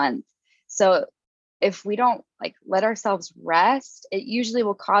whole month. So if we don't like let ourselves rest, it usually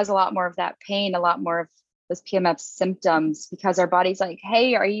will cause a lot more of that pain, a lot more of those PMF symptoms because our body's like,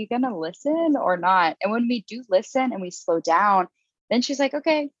 hey, are you going to listen or not? And when we do listen and we slow down, then she's like,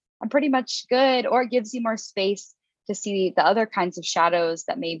 okay, I'm pretty much good. Or it gives you more space to see the other kinds of shadows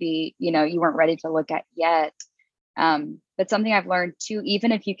that maybe, you weren't ready to look at yet. But something I've learned too,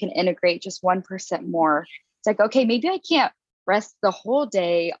 even if you can integrate just 1% more, it's like, okay, maybe I can't rest the whole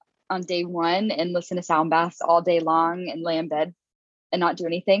day on day one and listen to sound baths all day long and lay in bed and not do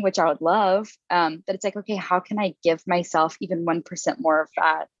anything, which I would love. But it's like, okay, how can I give myself even 1% more of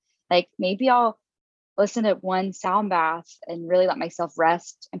that? Like maybe I'll listen to one sound bath and really let myself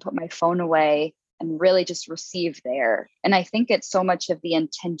rest and put my phone away and really just receive there. And I think it's so much of the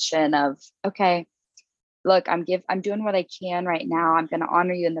intention of, okay, look, I'm doing what I can right now. I'm going to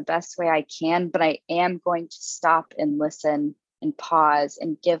honor you in the best way I can, but I am going to stop and listen and pause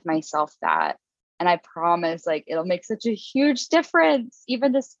and give myself that. And I promise, like, it'll make such a huge difference,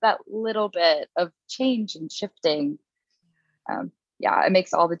 even just that little bit of change and shifting. Yeah, it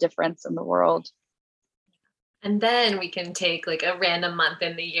makes all the difference in the world. And then we can take like a random month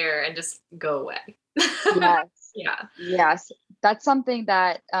in the year and just go away. Yes. Yeah. Yes. That's something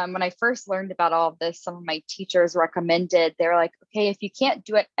that when I first learned about all of this, some of my teachers recommended. They're like, okay, if you can't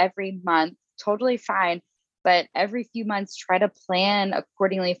do it every month, totally fine. But every few months, try to plan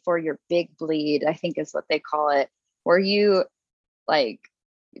accordingly for your big bleed, I think is what they call it, where you like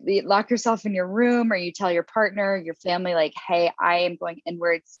lock yourself in your room or you tell your partner, your family, like, hey, I am going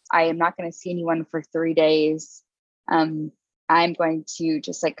inwards. I am not going to see anyone for 3 days. Um, I'm going to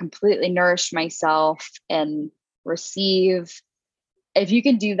just like completely nourish myself and receive. If you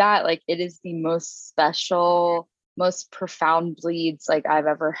can do that, like it is the most special, most profound bleeds like I've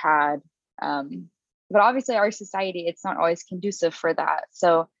ever had. But obviously our society, it's not always conducive for that.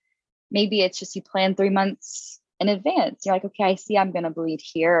 So maybe it's just you plan 3 months in advance. You're like, okay, I see I'm going to bleed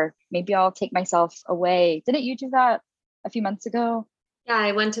here. Maybe I'll take myself away. Didn't you do that a few months ago? Yeah,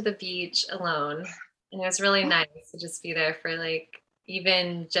 I went to the beach alone and it was really nice to just be there for like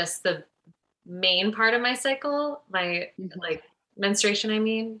even just the main part of my cycle, my Mhm. like menstruation, I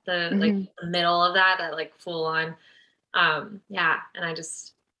mean, the like Mhm. the middle of that like full on. Yeah, and I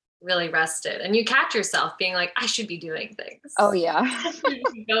just really rested. And you catch yourself being like, I should be doing Oh things. yeah. I should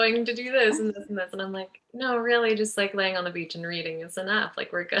be going to do this and this and this. And I'm like, no, really, just like laying on the beach and reading is enough.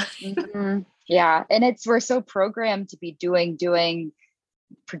 Like we're good. Mhm. Yeah. And we're so programmed to be doing,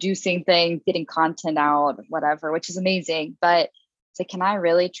 producing things, getting content out, whatever, which is amazing. But it's like, can I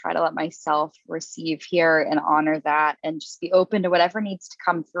really try to let myself receive here and honor that and just be open to whatever needs to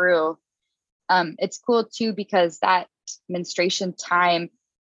come through? It's cool too, because that menstruation time,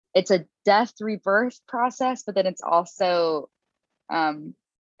 it's a death rebirth process, but then it's also, or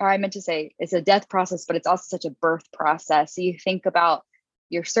I meant to say it's a death process, but it's also such a birth process. So you think about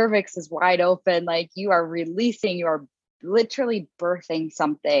your cervix is wide open, like you are releasing, you are literally birthing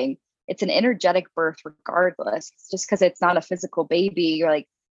something. It's an energetic birth, regardless. It's just because it's not a physical baby, you're like,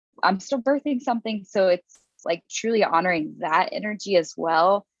 I'm still birthing something. So it's like truly honoring that energy as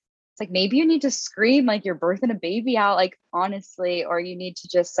well. It's like maybe you need to scream like you're birthing a baby out, like honestly, or you need to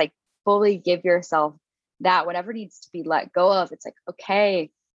just like fully give yourself that whatever needs to be let go of. It's like, okay,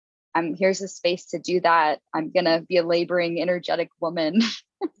 here's a space to do that. I'm gonna be a laboring, energetic woman.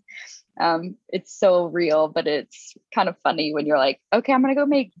 It's so real, but it's kind of funny when you're like, okay, I'm gonna go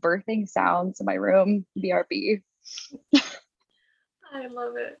make birthing sounds in my room, BRB. I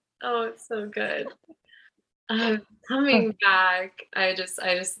love it. Oh, it's so good. Coming back, I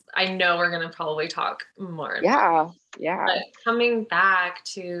know we're gonna probably talk more, Yeah, yeah. but coming back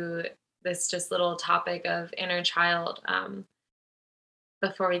to this just little topic of inner child,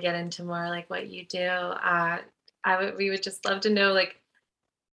 before we get into more like what you do, we would just love to know, like,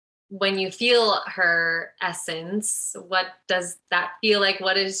 when you feel her essence, what does that feel like?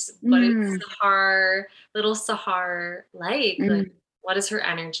 What is Sahar, little Sahar like? Like, what is her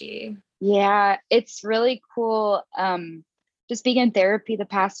energy? Yeah, it's really cool. Just being in therapy the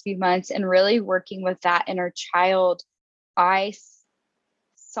past few months and really working with that inner child, I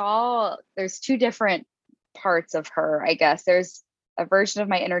saw there's two different parts of her, I guess. There's a version of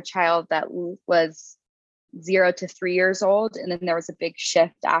my inner child that was 0 to 3 years old. And then there was a big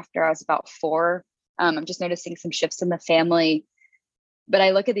shift after I was about 4. I'm just noticing some shifts in the family. But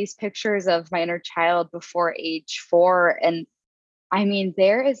I look at these pictures of my inner child before age 4, and I mean,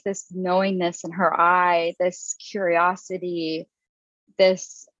 there is this knowingness in her eye, this curiosity,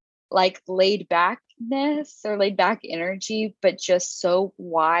 this like laid backness or laid back energy, but just so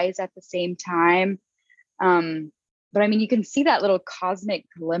wise at the same time. But I mean, you can see that little cosmic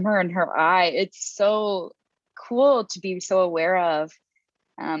glimmer in her eye. It's so cool to be so aware of.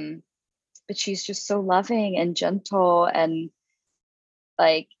 But she's just so loving and gentle and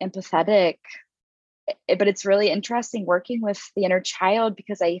like empathetic. But it's really interesting working with the inner child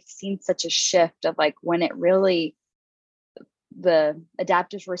because I've seen such a shift of like when it really, the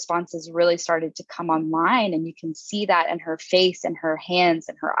adaptive responses really started to come online, and you can see that in her face and her hands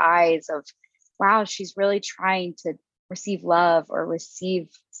and her eyes of, wow, she's really trying to receive love or receive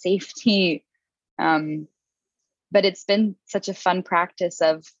safety. But it's been such a fun practice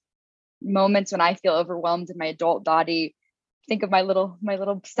of moments when I feel overwhelmed in my adult body. Think of my little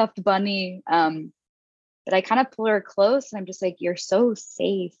stuffed bunny. But I kind of pull her close and I'm just like, you're so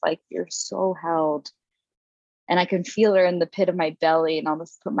safe, like you're so held. And I can feel her in the pit of my belly, and I'll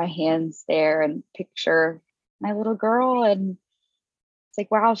just put my hands there and picture my little girl. And it's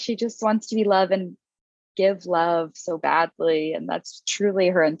like, wow, she just wants to be loved and give love so badly. And that's truly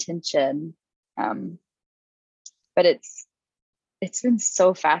her intention. But it's been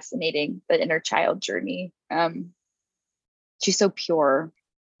so fascinating, the inner child journey. She's so pure,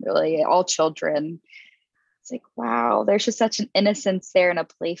 really, all children. It's like, wow, there's just such an innocence there and a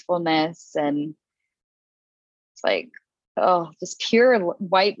playfulness. And it's like, oh, just pure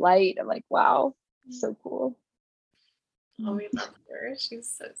white light. I'm like, wow, so cool. Oh, we love her. She's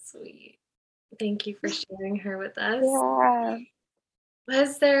so sweet. Thank you for sharing her with us. Yeah.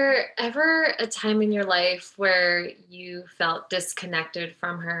 Was there ever a time in your life where you felt disconnected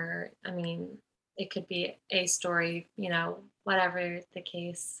from her? I mean, it could be a story, whatever the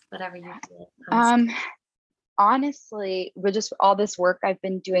case, whatever you feel comes. Honestly, with just all this work I've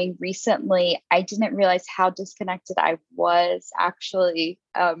been doing recently, I didn't realize how disconnected I was actually.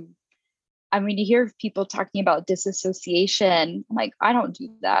 I mean, you hear people talking about disassociation. I'm like, I don't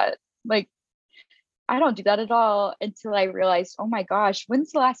do that. Like, I don't do that at all, until I realized, oh my gosh,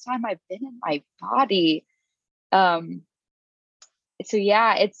 when's the last time I've been in my body? So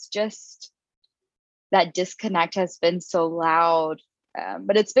yeah, it's just that disconnect has been so loud.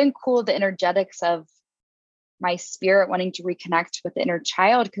 But it's been cool, the energetics of my spirit wanting to reconnect with the inner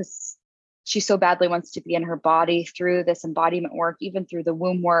child, because she so badly wants to be in her body through this embodiment work, even through the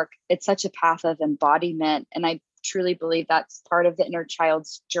womb work. It's such a path of embodiment. And I truly believe that's part of the inner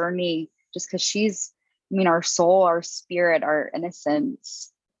child's journey, just because she's, I mean, our soul, our spirit, our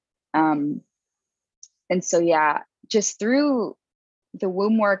innocence. And so, yeah, just through the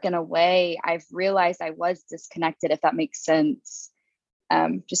womb work, in a way, I've realized I was disconnected, if that makes sense.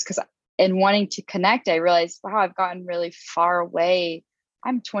 Just because in wanting to connect, I realized, wow, I've gotten really far away.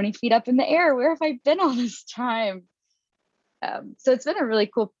 I'm 20 feet up in the air. Where have I been all this time? So it's been a really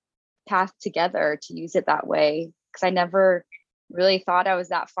cool path together to use it that way, because I never really thought I was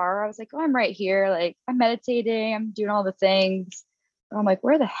that far. I was like, oh, I'm right here. Like, I'm meditating, I'm doing all the things. But I'm like,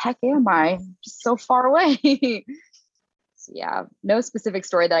 where the heck am I? I'm just so far away. So yeah, no specific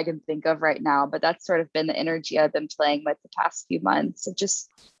story that I can think of right now, but that's sort of been the energy I've been playing with the past few months of just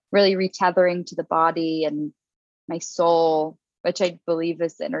really retethering to the body and my soul, which I believe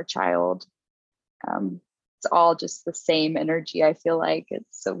is the inner child. It's all just the same energy. I feel like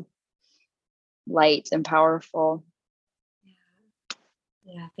it's so light and powerful.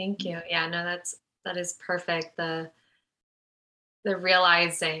 Yeah, thank you. Yeah, no, that is perfect. The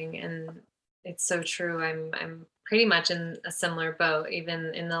realizing, and it's so true. I'm pretty much in a similar boat.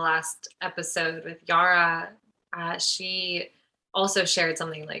 Even in the last episode with Yara, she also shared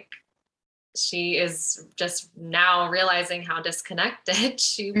something like she is just now realizing how disconnected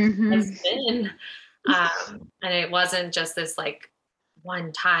she has been. And it wasn't just this like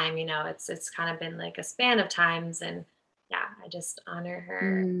one time, it's kind of been like a span of times. And yeah, I just honor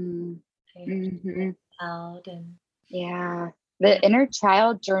her. I held and Yeah. The inner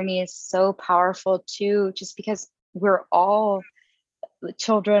child journey is so powerful too, just because we're all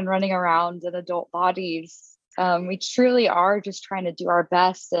children running around in adult bodies. We truly are just trying to do our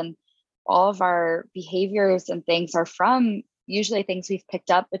best, and all of our behaviors and things are from usually things we've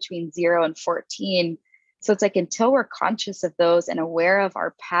picked up between 0 and 14. So it's like until we're conscious of those and aware of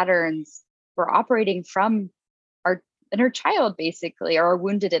our patterns, we're operating from our inner child, basically, or our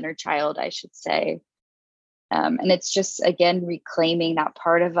wounded inner child, I should say. And it's just, again, reclaiming that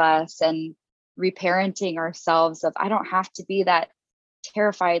part of us and reparenting ourselves of, I don't have to be that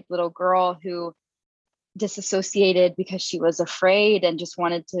terrified little girl who disassociated because she was afraid and just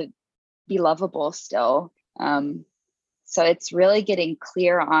wanted to be lovable still. So it's really getting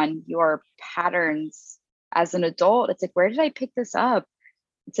clear on your patterns as an adult. It's like, where did I pick this up?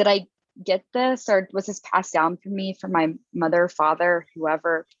 Did I get this, or was this passed down from me from my mother, father,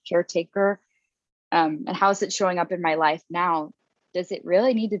 whoever, caretaker? And how is it showing up in my life now? Does it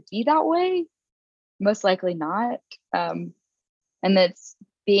really need to be that way? Most likely not. And it's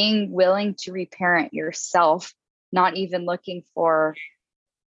being willing to reparent yourself, not even looking for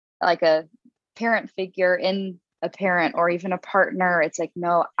like a parent figure in a parent or even a partner. It's like,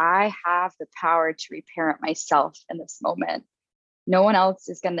 no, I have the power to reparent myself in this moment. No one else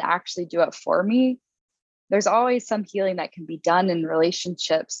is going to actually do it for me. There's always some healing that can be done in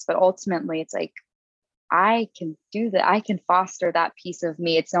relationships, but ultimately it's like, I can do that. I can foster that piece of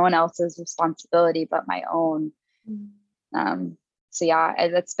me. It's no one else's responsibility but my own. So yeah,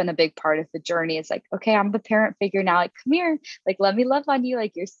 that's been a big part of the journey. It's like, okay, I'm the parent figure now. Like, come here, like, let me love on you.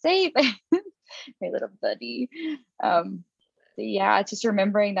 Like, you're safe, my little buddy. So yeah, it's just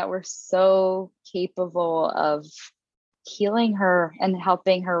remembering that we're so capable of healing her and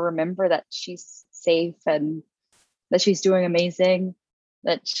helping her remember that she's safe and that she's doing amazing,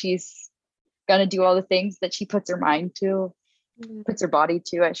 that she's gonna do all the things that she puts her mind to, puts her body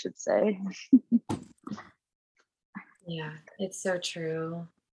to, I should say. Yeah, it's so true.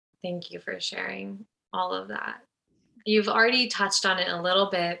 Thank you for sharing all of that. You've already touched on it a little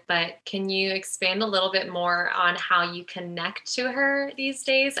bit, but can you expand a little bit more on how you connect to her these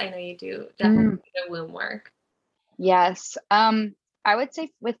days? I know you do definitely the womb work. Yes. I would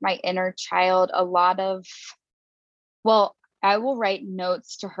say with my inner child, a lot of, well, I will write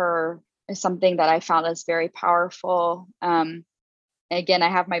notes to her is something that I found is very powerful. Again, I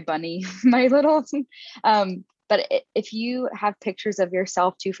have my bunny, my little, but if you have pictures of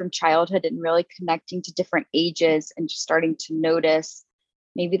yourself too from childhood and really connecting to different ages and just starting to notice,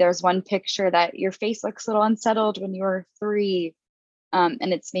 maybe there's one picture that your face looks a little unsettled when you were 3.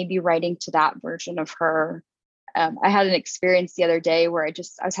 And it's maybe writing to that version of her. I had an experience the other day where I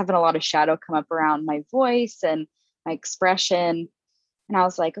was having a lot of shadow come up around my voice and my expression. And I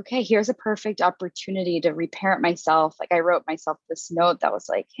was like, okay, here's a perfect opportunity to reparent myself. Like, I wrote myself this note that was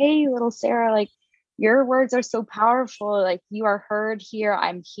like, hey, little Sarah, like, your words are so powerful. Like, you are heard here.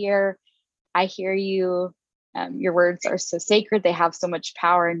 I'm here. I hear you. Your words are so sacred. They have so much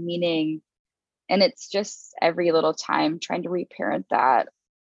power and meaning. And it's just every little time trying to reparent that.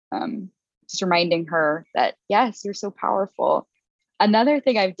 Just reminding her that, yes, you're so powerful. Another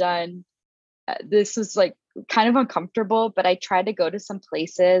thing I've done, this was like kind of uncomfortable, but I try to go to some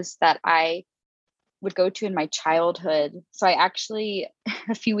places that I would go to in my childhood. So I actually,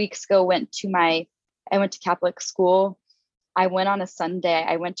 a few weeks ago, I went to Catholic school. I went on a Sunday.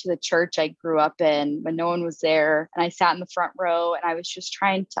 I went to the church I grew up in when no one was there. And I sat in the front row and I was just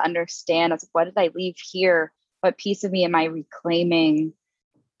trying to understand, I was like, what did I leave here? What piece of me am I reclaiming?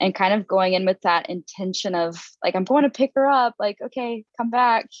 And kind of going in with that intention of like, I'm going to pick her up. Like, okay, come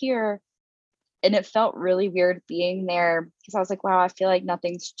back here. And it felt really weird being there because I was like, wow, I feel like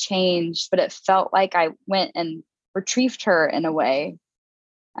nothing's changed. But it felt like I went and retrieved her in a way,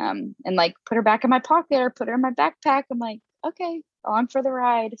 and like put her back in my pocket or put her in my backpack. I'm like, okay, on for the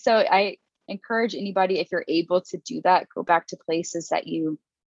ride. So I encourage anybody, if you're able to do that, go back to places that you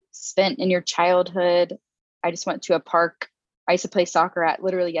spent in your childhood. I just went to a park I used to play soccer at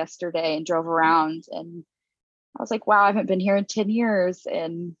literally yesterday and drove around, and I was like, wow, I haven't been here in 10 years.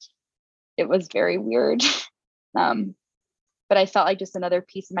 And it was very weird. But I felt like just another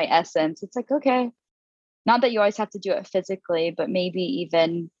piece of my essence. It's like, okay, not that you always have to do it physically, but maybe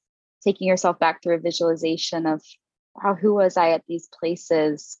even taking yourself back through a visualization of, wow, who was I at these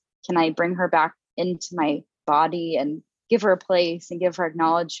places? Can I bring her back into my body and give her a place and give her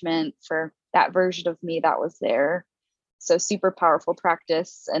acknowledgement for that version of me that was there? So super powerful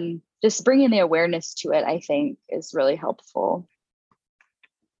practice, and just bringing the awareness to it, I think, is really helpful.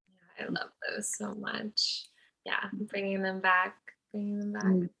 Yeah, I love those so much. Yeah, bringing them back.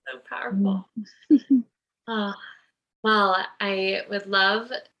 It's so powerful. Oh, Well, I would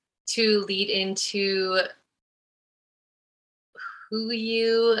love to lead into who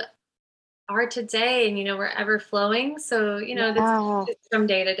you are today, and we're ever flowing. So, this Yeah. is from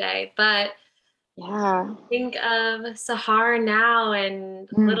day to day, but Yeah. think of Sahar now and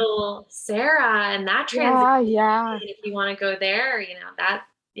Mm. little Sarah and that transition. Yeah. Yeah. If you want to go there, that,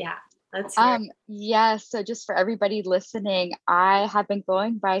 yeah, let's hear it. Yes. So just for everybody listening, I have been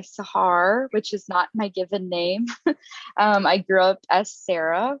going by Sahar, which is not my given name. I grew up as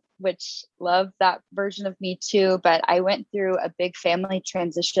Sarah, which love that version of me too. But I went through a big family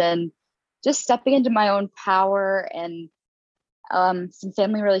transition, just stepping into my own power, and some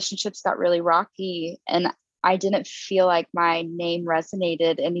family relationships got really rocky, and I didn't feel like my name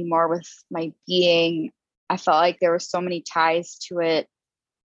resonated anymore with my being. I felt like there were so many ties to it,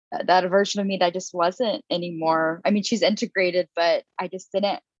 that a version of me that just wasn't anymore. I mean, she's integrated, but I just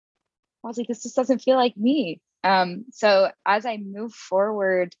didn't. I was like, this just doesn't feel like me. So as I move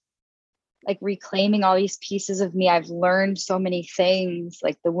forward, like reclaiming all these pieces of me, I've learned so many things,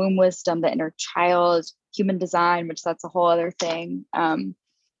 like the womb wisdom, the inner child, human design, which that's a whole other thing.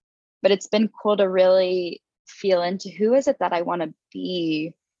 But it's been cool to really feel into who is it that I want to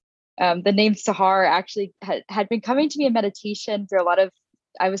be. The name Sahar actually had been coming to me in meditation through a lot of,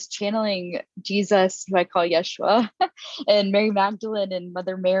 I was channeling Jesus, who I call Yeshua, and Mary Magdalene and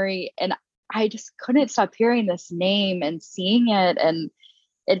Mother Mary. And I just couldn't stop hearing this name and seeing it. And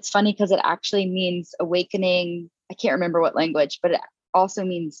it's funny because it actually means awakening. I can't remember what language, but it also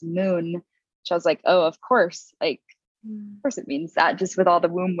means moon, which I was like, oh, of course. Like, of course it means that, just with all the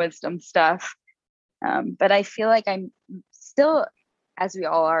womb wisdom stuff. But I feel like I'm still, as we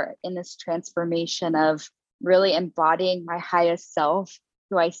all are, in this transformation of really embodying my highest self,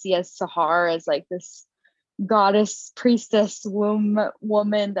 who I see as Sahar, as like this goddess, priestess, womb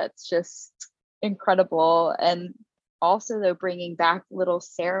woman that's just incredible. And also, though, bringing back little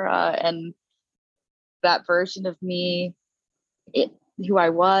Sarah and that version of me, who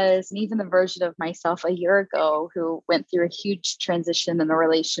I was, and even the version of myself a year ago who went through a huge transition in a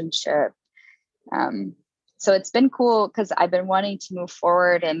relationship. So it's been cool because I've been wanting to move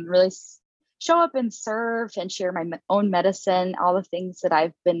forward and really show up and serve and share my own medicine, all the things that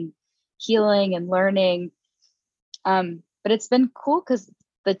I've been healing and learning. But it's been cool because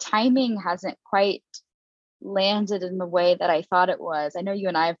the timing hasn't quite landed in the way that I thought it was. I know you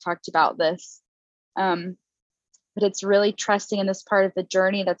and I have talked about this, but it's really trusting in this part of the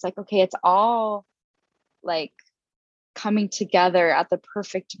journey that's like, okay, it's all like coming together at the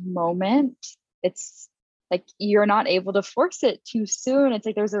perfect moment. It's like you're not able to force it too soon. It's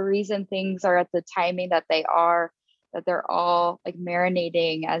like there's a reason things are at the timing that they are, that they're all like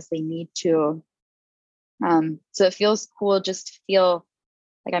marinating as they need to. So it feels cool just to feel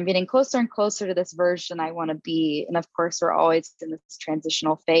like I'm getting closer and closer to this version I want to be. And of course, we're always in this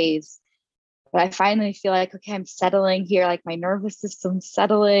transitional phase. But I finally feel like, okay, I'm settling here, like my nervous system's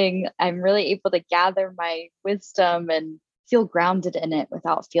settling. I'm really able to gather my wisdom and feel grounded in it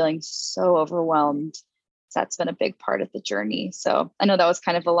without feeling so overwhelmed. So that's been a big part of the journey. So I know that was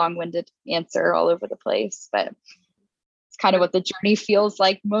kind of a long-winded answer all over the place, but it's kind of what the journey feels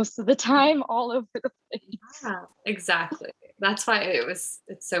like most of the time, all over the place. Yeah, exactly. That's why it's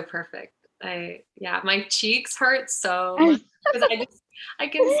so perfect. My cheeks hurt so much because I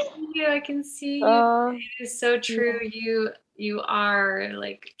can see you. I can see you. It is so true. Yeah. You are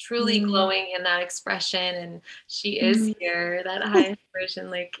like truly glowing in that expression, and she is here, that highest version.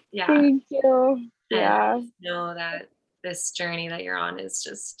 Like, yeah. Thank you. And Yeah. I just know that this journey that you're on is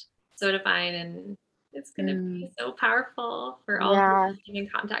just so divine, and it's going to be so powerful for all who come in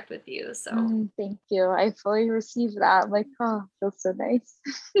contact with you. So Thank you. I fully receive that. I'm like, oh, feels so nice.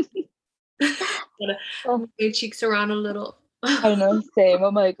 move your cheeks around a little. I know, same.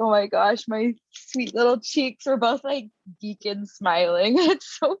 I'm like, oh my gosh, my sweet little cheeks are both like geeking smiling.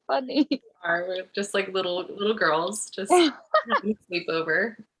 It's so funny. We're just like little girls just having a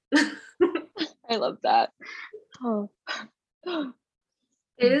sleepover. I love that. Oh.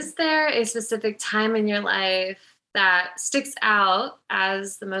 Is there a specific time in your life that sticks out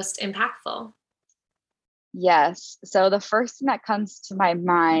as the most impactful? Yes. So the first thing that comes to my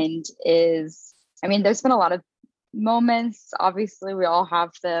mind is, I mean, there's been a lot of moments. Obviously, we all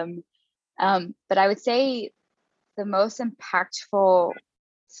have them. But I would say the most impactful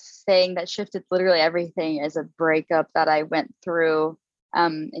thing that shifted literally everything is a breakup that I went through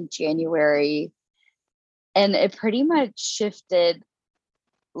in January. And it pretty much shifted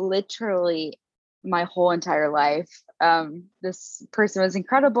literally my whole entire life. This person was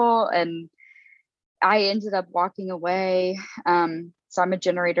incredible, and I ended up walking away. So I'm a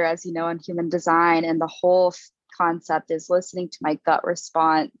generator, as you know, in human design, and the whole concept is listening to my gut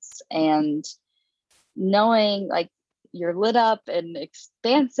response and knowing like you're lit up and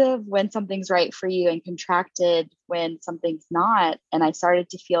expansive when something's right for you and contracted when something's not. And I started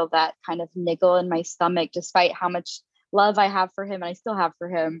to feel that kind of niggle in my stomach, despite how much love I have for him and I still have for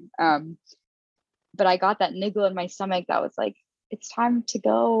him. But I got that niggle in my stomach that was like, it's time to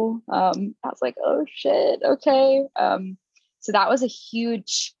go. I was like, oh shit, okay. So that was a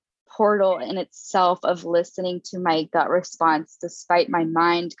huge portal in itself of listening to my gut response, despite my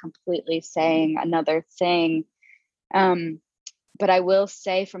mind completely saying another thing. But I will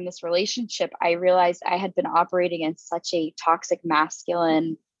say from this relationship, I realized I had been operating in such a toxic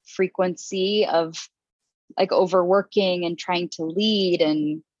masculine frequency of like overworking and trying to lead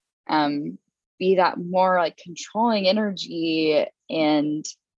and be that more like controlling energy. And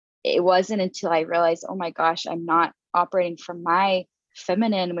it wasn't until I realized, oh my gosh, I'm not operating from my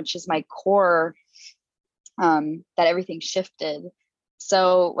feminine, which is my core, that everything shifted.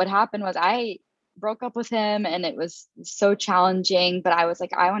 So what happened was I broke up with him and it was so challenging, but I was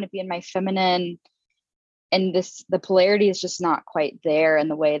like, I want to be in my feminine, and the polarity is just not quite there in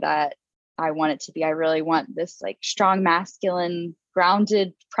the way that I want it to be. I really want this like strong masculine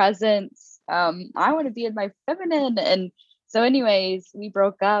grounded presence. I want to be in my feminine. And so anyways, we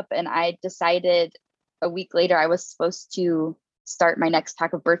broke up and I decided a week later I was supposed to start my next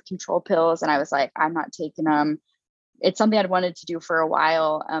pack of birth control pills, and I was like, I'm not taking them. It's something I'd wanted to do for a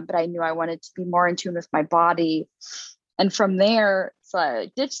while, but I knew I wanted to be more in tune with my body. And from there, so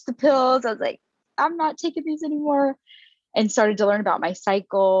I ditched the pills. I was like, I'm not taking these anymore, and started to learn about my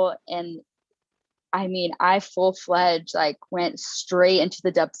cycle. And I mean, I full-fledged like went straight into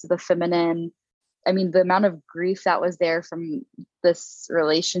the depths of the feminine. I mean, the amount of grief that was there from this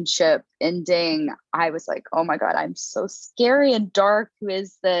relationship ending, I was like, oh my God, I'm so scary and dark. Who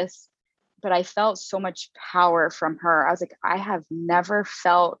is this? But I felt so much power from her. I was like, I have never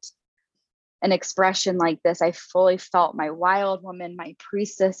felt an expression like this. I fully felt my wild woman, my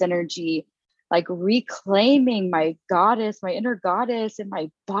priestess energy, like reclaiming my goddess, my inner goddess in my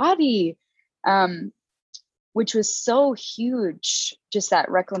body, which was so huge, just that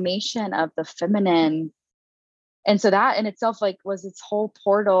reclamation of the feminine. And so that in itself, like, was its whole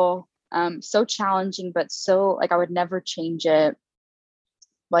portal, so challenging, but so like, I would never change it,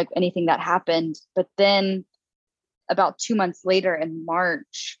 like anything that happened. But then about 2 months later in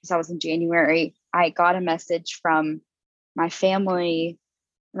March, because I was in January, I got a message from my family,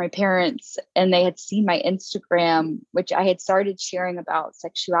 my parents, and they had seen my Instagram, which I had started sharing about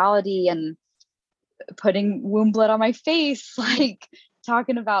sexuality and putting womb blood on my face, like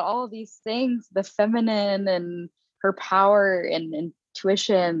talking about all of these things, the feminine and her power and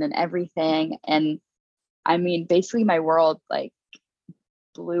intuition and everything. And I mean, basically my world like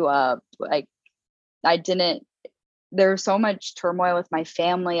blew up. Like there was so much turmoil with my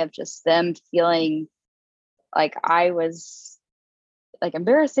family of just them feeling like I was like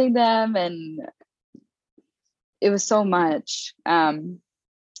embarrassing them, and it was so much.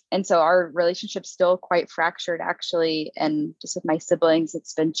 And so our relationship's still quite fractured, actually. And just with my siblings,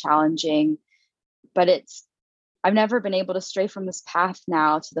 it's been challenging, but I've never been able to stray from this path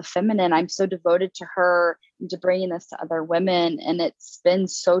now to the feminine. I'm so devoted to her and to bringing this to other women. And it's been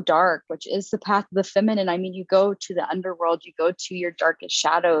so dark, which is the path of the feminine. I mean, you go to the underworld, you go to your darkest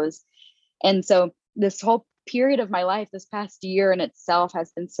shadows. And so this whole period of my life, this past year in itself,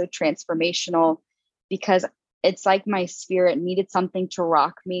 has been so transformational, because it's like my spirit needed something to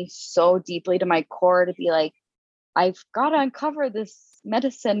rock me so deeply to my core to be like, I've got to uncover this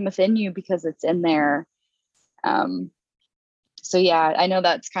medicine within you because it's in there. So yeah, I know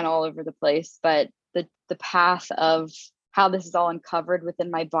that's kind of all over the place, but the path of how this is all uncovered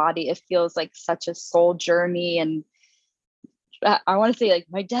within my body, it feels like such a soul journey. And I want to say like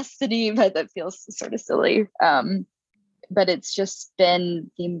my destiny, but that feels sort of silly. But it's just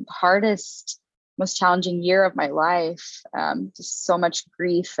been the hardest, most challenging year of my life. Just so much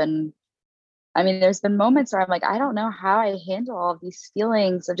grief. And I mean, there's been moments where I'm like, I don't know how I handle all of these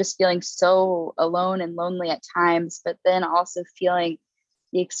feelings of just feeling so alone and lonely at times, but then also feeling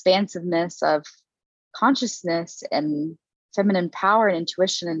the expansiveness of consciousness and feminine power and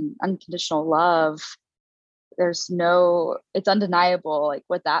intuition and unconditional love. It's undeniable, like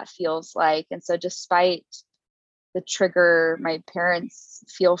what that feels like. And so despite the trigger my parents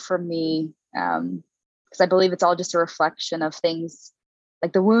feel from me, because I believe it's all just a reflection of things.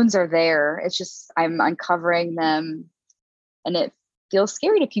 Like the wounds are there. It's just I'm uncovering them, and it feels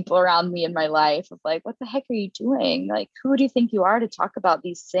scary to people around me in my life of like, what the heck are you doing? Like, who do you think you are to talk about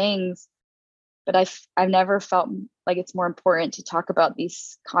these things? But I've never felt like it's more important to talk about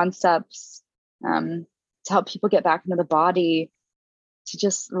these concepts, to help people get back into the body, to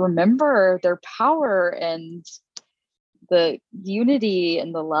just remember their power and the unity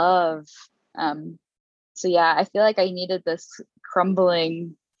and the love. So yeah, I feel like I needed this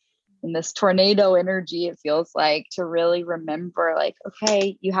crumbling and this tornado energy, it feels like, to really remember, like,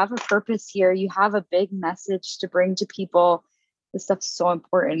 okay, you have a purpose here. You have a big message to bring to people. This stuff's so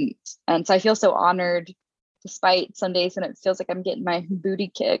important. And so I feel so honored, despite some days when it feels like I'm getting my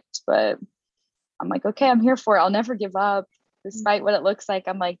booty kicked, but I'm like, okay, I'm here for it. I'll never give up. Despite what it looks like,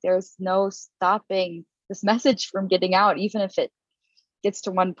 I'm like, there's no stopping this message from getting out, even if it gets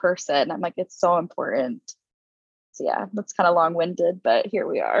to one person. I'm like, it's so important. So yeah, that's kind of long-winded, but here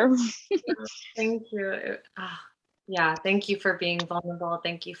we are. Thank you. Yeah, thank you for being vulnerable.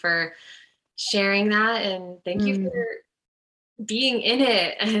 Thank you for sharing that, and thank you for being in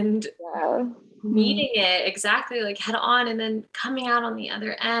it and meeting it exactly like head on, and then coming out on the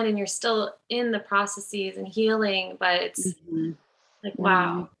other end, and you're still in the processes and healing, but it's like,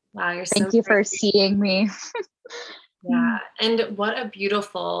 wow, you're so Thank you for great. seeing me. Yeah. And what a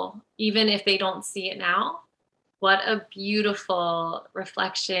beautiful, even if they don't see it now, what a beautiful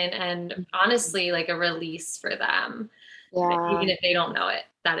reflection, and honestly, like a release for them. Even if they don't know it,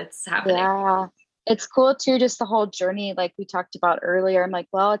 that it's happening. Yeah. It's cool too, just the whole journey, like we talked about earlier. I'm like,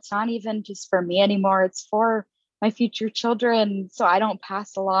 well, it's not even just for me anymore. It's for my future children. So I don't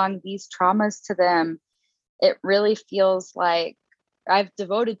pass along these traumas to them. It really feels like I've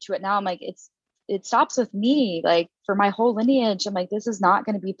devoted to it now. I'm like, it stops with me, like for my whole lineage. I'm like, this is not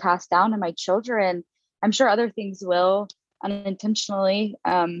going to be passed down to my children. I'm sure other things will unintentionally.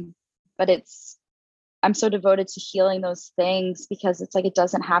 But I'm so devoted to healing those things, because it's like, it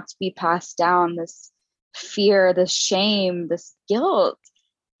doesn't have to be passed down, this fear, this shame, this guilt.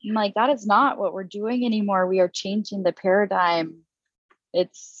 I'm like, that is not what we're doing anymore. We are changing the paradigm.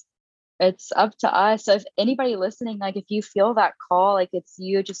 It's up to us. So if anybody listening, like if you feel that call, like it's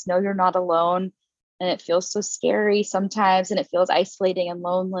you, just know you're not alone. And it feels so scary sometimes, and it feels isolating and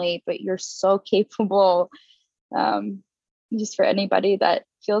lonely, but you're so capable. Just for anybody that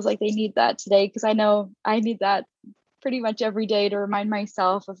feels like they need that today, because I know I need that pretty much every day, to remind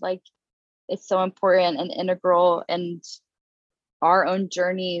myself of like, it's so important and integral, and our own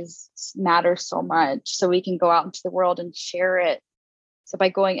journeys matter so much, so we can go out into the world and share it. So by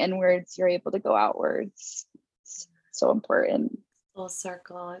going inwards, you're able to go outwards. It's so important. Full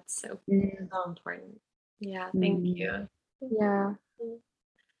circle. It's so important. Yeah, thank you. Yeah.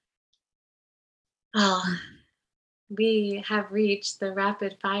 Oh, we have reached the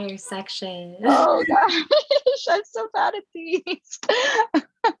rapid fire section. Oh gosh, I'm so bad at these.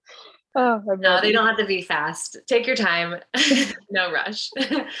 No, they don't have to be fast. Take your time. No rush.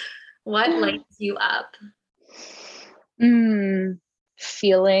 What lights you up?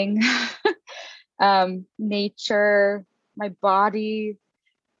 Feeling, nature, my body,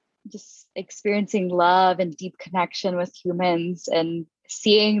 just experiencing love and deep connection with humans, and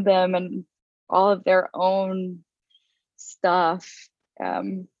seeing them and all of their own stuff.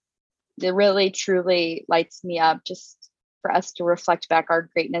 It really truly lights me up, just for us to reflect back our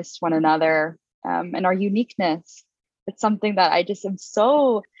greatness to one another, and our uniqueness. It's something that I just am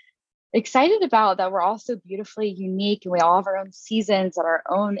so excited about, that we're all so beautifully unique, and we all have our own seasons and our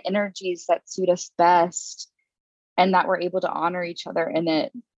own energies that suit us best, and that we're able to honor each other in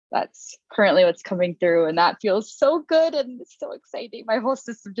it. That's currently what's coming through, and that feels so good and it's so exciting. My whole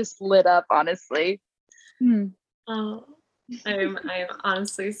system just lit up, honestly. Oh, I'm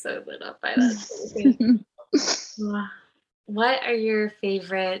honestly so lit up by that. What are your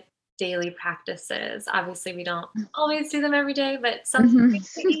favorite daily practices? Obviously, we don't always do them every day, but something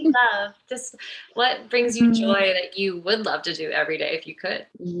that you love. Just what brings you joy that you would love to do every day if you could?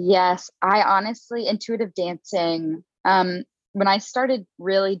 Yes, I honestly, intuitive dancing. When I started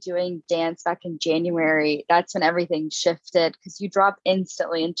really doing dance back in January, that's when everything shifted, because you drop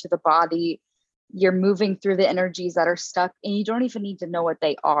instantly into the body. You're moving through the energies that are stuck, and you don't even need to know what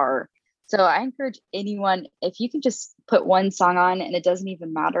they are. So I encourage anyone, if you can just put one song on, and it doesn't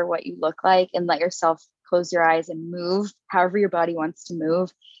even matter what you look like, and let yourself close your eyes and move however your body wants to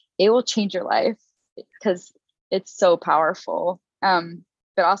move, it will change your life, because it's so powerful.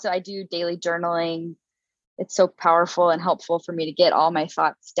 But also I do daily journaling. It's so powerful and helpful for me to get all my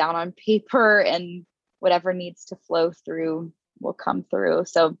thoughts down on paper, and whatever needs to flow through will come through.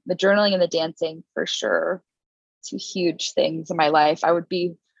 So the journaling and the dancing, for sure, two huge things in my life. I would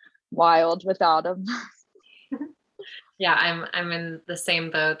be wild without them. Yeah, I'm in the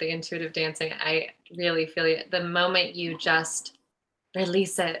same boat. The intuitive dancing, I really feel it. The moment you just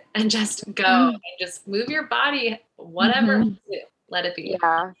release it and just go and just move your body, whatever. let it be.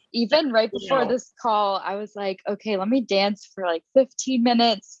 Yeah. Even right before this call, I was like, okay, let me dance for like 15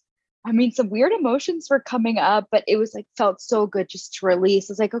 minutes. I mean, some weird emotions were coming up, but it was like, felt so good just to release.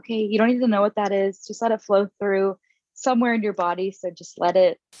 It's like, okay, you don't need to know what that is. Just let it flow through somewhere in your body. So just let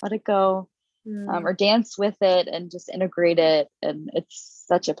it go, or dance with it and just integrate it. And it's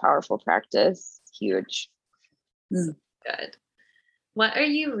such a powerful practice. Huge. Good. What are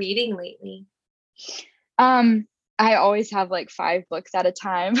you reading lately? I always have like 5 books at a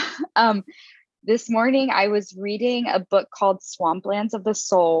time. This morning I was reading a book called Swamplands of the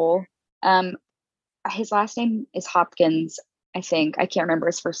Soul. His last name is Hopkins, I think. I can't remember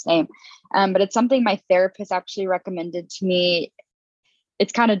his first name. But it's something my therapist actually recommended to me.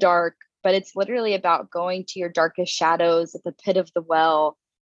 It's kind of dark, but it's literally about going to your darkest shadows at the pit of the well,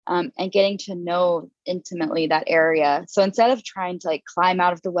 and getting to know intimately that area. So instead of trying to like climb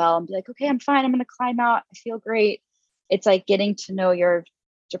out of the well and be like, okay, I'm fine, I'm going to climb out, I feel great. It's like getting to know your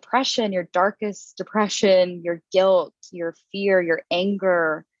depression, your darkest depression, your guilt, your fear, your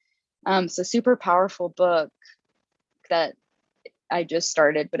anger. So super powerful book that I just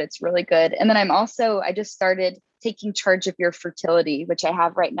started, but it's really good. And then I just started Taking Charge of Your Fertility, which I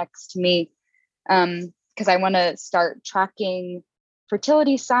have right next to me, because I want to start tracking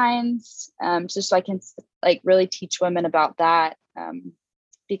fertility signs, just so I can like really teach women about that,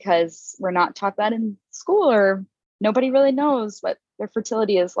 because we're not taught that in school, or nobody really knows what their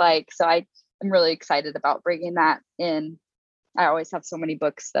fertility is like. So I'm really excited about bringing that in. I always have so many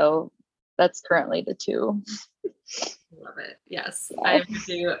books, though. That's currently the 2. Love it. Yes. I have to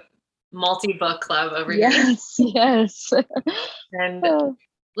do multi-book club over here. Yes. And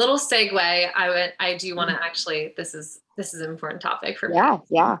little segue, I do want to actually, this is an important topic for me.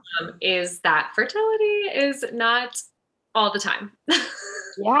 Yeah. Is that fertility is not all the time.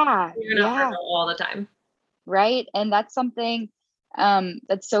 Yeah. You're not fertile all the time. Right. And that's something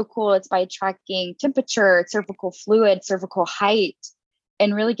that's so cool. It's by tracking temperature, cervical fluid, cervical height,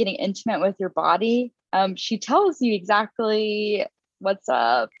 and really getting intimate with your body. She tells you exactly what's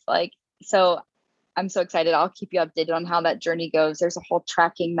up. Like, so I'm so excited. I'll keep you updated on how that journey goes. There's a whole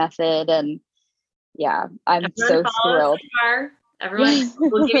tracking method, and yeah, I'm so thrilled. Sahar. Everyone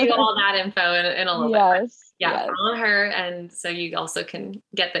will give you all that info in a little bit. Yes. Follow her, and so you also can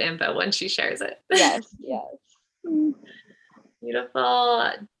get the info when she shares it. Yes.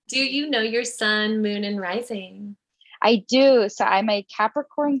 Beautiful. Do you know your sun, moon, and rising? I do. So I'm a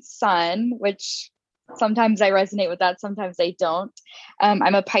Capricorn sun, which sometimes I resonate with that, sometimes I don't.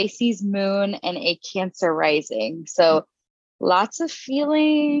 I'm a Pisces moon and a Cancer rising. So lots of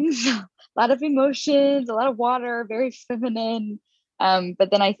feelings, a lot of emotions, a lot of water, very feminine. But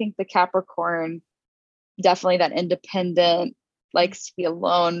then I think the Capricorn, definitely that independent, likes to be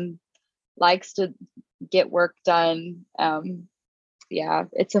alone, likes to get work done. Yeah,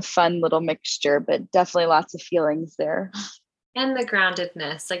 it's a fun little mixture, but definitely lots of feelings there. And the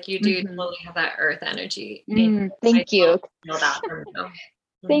groundedness, like you do totally have that earth energy. Thank you. Feel that from you.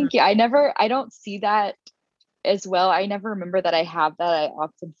 Thank you. I don't see that as well. I never remember that I have that. I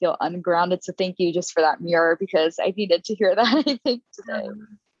often feel ungrounded. So thank you just for that mirror, because I needed to hear that, I think, today.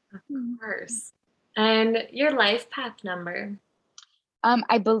 Of course. And your life path number?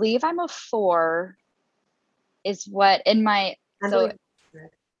 I believe I'm a 4 is what in my,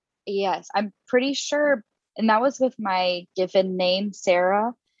 yes, I'm pretty sure. And that was with my given name,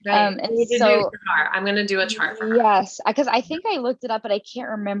 Sarah. Right. And so I'm going to do a chart for her. Yes, because I think I looked it up, but I can't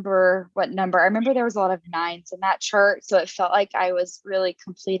remember what number. I remember there was a lot of 9s in that chart, so it felt like I was really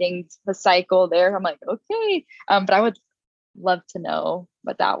completing the cycle there. I'm like, okay, but I would love to know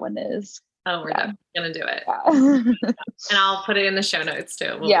what that one is. Oh, we're definitely going to do it. Yeah. And I'll put it in the show notes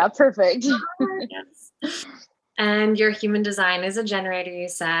too. Perfect. Yes. And your human design is a generator, you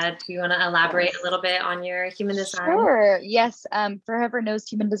said. Do you want to elaborate a little bit on your human design? Sure. Yes. For whoever knows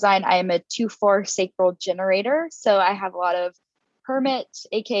human design, I am a 2/4 sacral generator. So I have a lot of hermit,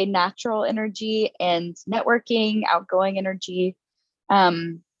 aka natural energy, and networking, outgoing energy,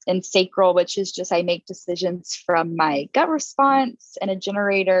 and sacral, which is just I make decisions from my gut response, and a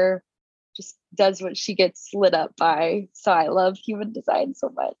generator just does what she gets lit up by. So I love human design so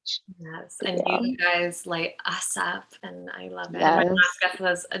much. Yes. And you guys light us up, and I love it. Yes. My last guest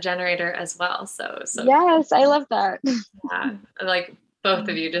was a generator as well. So yes, I love that. Yeah. Like both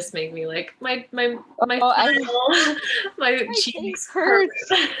of you just make me like my my cheeks hurt.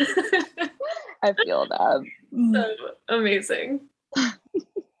 I feel that. So amazing.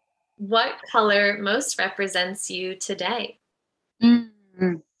 What color most represents you today?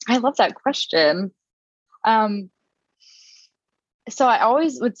 I love that question. So I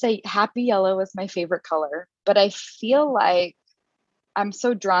always would say happy yellow is my favorite color, but I feel like I'm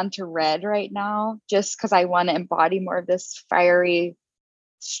so drawn to red right now, just because I want to embody more of this fiery,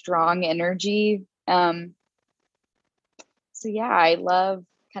 strong energy. So yeah, I love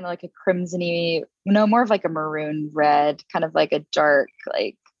kind of like a crimsony, more of like a maroon red, kind of like a dark,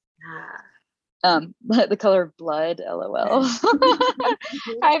 like the color of blood, LOL.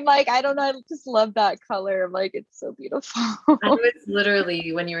 I'm like, I don't know, I just love that color. I'm like, it's so beautiful. I was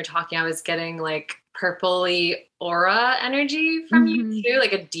literally, when you were talking, I was getting like purpley aura energy from you too,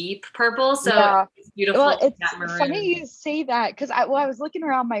 like a deep purple. So yeah. it's beautiful. Well, it's that maroon. funny you say that, because I was looking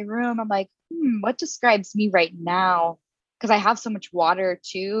around my room. I'm like, what describes me right now? Because I have so much water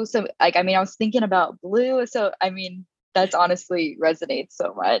too. So like, I mean, I was thinking about blue. So I mean, that's honestly resonates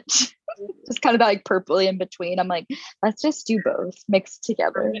so much. Just kind of like purpley in between. I'm like, let's just do both mixed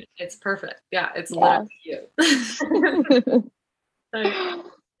together. It's perfect. Yeah, it's literally you. I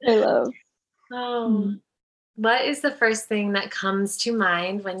love. Oh, what is the first thing that comes to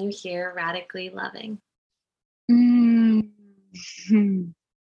mind when you hear radically loving?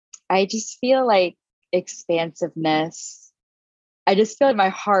 I just feel like expansiveness. I just feel like my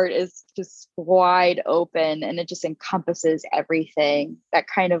heart is just wide open and it just encompasses everything. That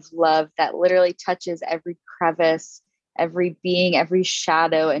kind of love that literally touches every crevice, every being, every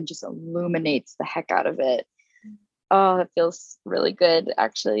shadow, and just illuminates the heck out of it. Oh, it feels really good,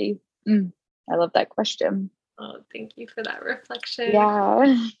 actually. I love that question. Oh, thank you for that reflection.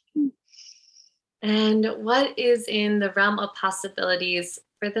 Yeah. And what is in the realm of possibilities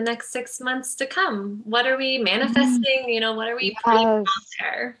for the next 6 months to come? What are we manifesting? What are we putting out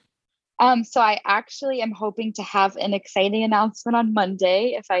there? So I actually am hoping to have an exciting announcement on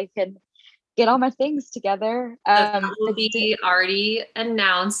Monday if I can get all my things together. That will be already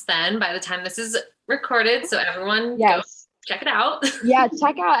announced then by the time this is recorded. So everyone go check it out. Yeah,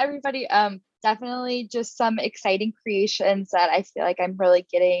 check out everybody. Definitely just some exciting creations that I feel like I'm really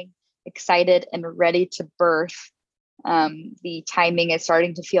getting excited and ready to birth. The timing is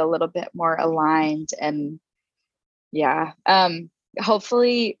starting to feel a little bit more aligned, and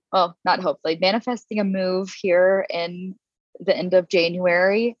hopefully, well, not hopefully, manifesting a move here in the end of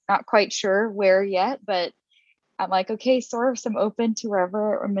January. Not quite sure where yet, but I'm like, okay, sort of, I'm open to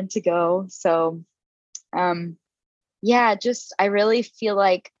wherever I'm meant to go. So I really feel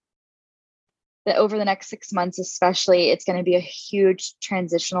like that over the next 6 months, especially, it's going to be a huge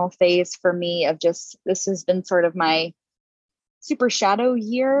transitional phase for me of just, this has been sort of my super shadow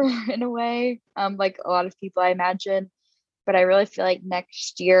year in a way, like a lot of people I imagine. But I really feel like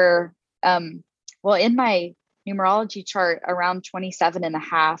next year, in my numerology chart, around 27 and a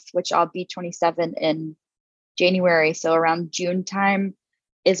half, which I'll be 27 in January. So around June time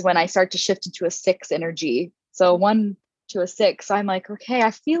is when I start to shift into a 6 energy. So 1 to a 6. So I'm like, okay,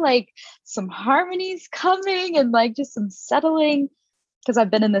 I feel like some harmonies coming and like just some settling, because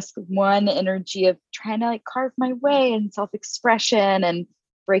I've been in this 1 energy of trying to like carve my way and self-expression and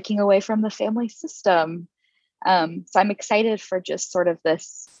breaking away from the family system. So I'm excited for just sort of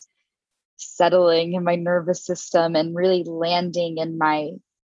this settling in my nervous system and really landing in my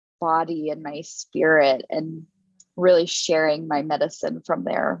body and my spirit and really sharing my medicine from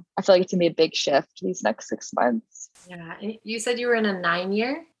there. I feel like it's gonna be a big shift these next 6 months. Yeah. You said you were in a 9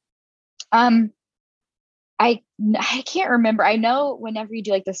 year? I can't remember. I know whenever you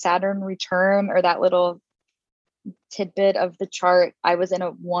do like the Saturn return or that little tidbit of the chart, I was in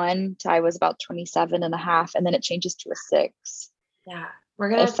a 1 to I was about 27 and a half, and then it changes to a 6. Yeah. We're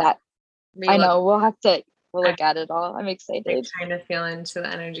gonna I know we'll look at it all. I'm excited. Kind of feel into the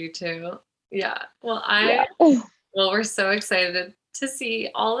energy too. Yeah. Well, we're so excited to see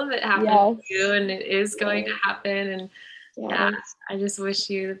all of it happen to you, and it is going to happen. And I just wish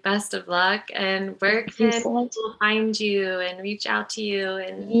you the best of luck. And where can people find you and reach out to you?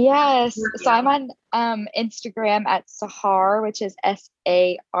 And so I'm on Instagram at Sahar, which is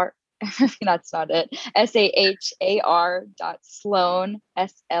SAR. That's not it. SAHAR.Sloan,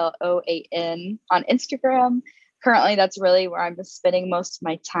 SLOAN on Instagram. Currently, that's really where I'm just spending most of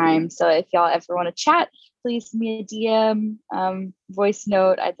my time. So if y'all ever want to chat, please send me a DM, voice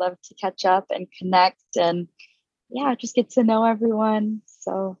note. I'd love to catch up and connect and just get to know everyone.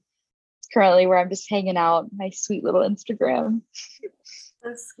 So it's currently where I'm just hanging out, my sweet little Instagram.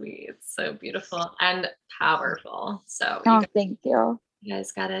 So sweet. It's so beautiful and powerful. So thank you. You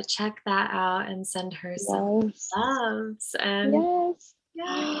guys gotta check that out and send her some loves. And I'm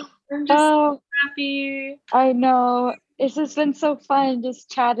just so happy. I know. It's just been so fun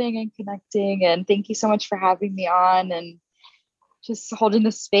just chatting and connecting. And thank you so much for having me on and just holding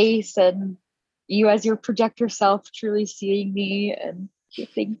the space, and you as your projector self truly seeing me. And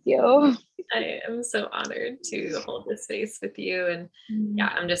thank you. I am so honored to hold this space with you. And yeah,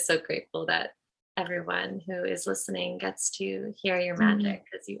 I'm just so grateful that everyone who is listening gets to hear your magic,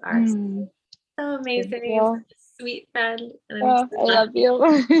 because you are so amazing. You're such a sweet friend. And I'm I love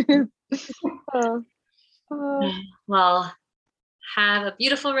you. Well, have a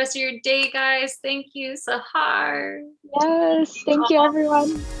beautiful rest of your day, guys. Thank you, Sahar. Yes, thank you,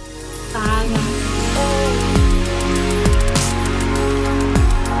 everyone. Bye, guys.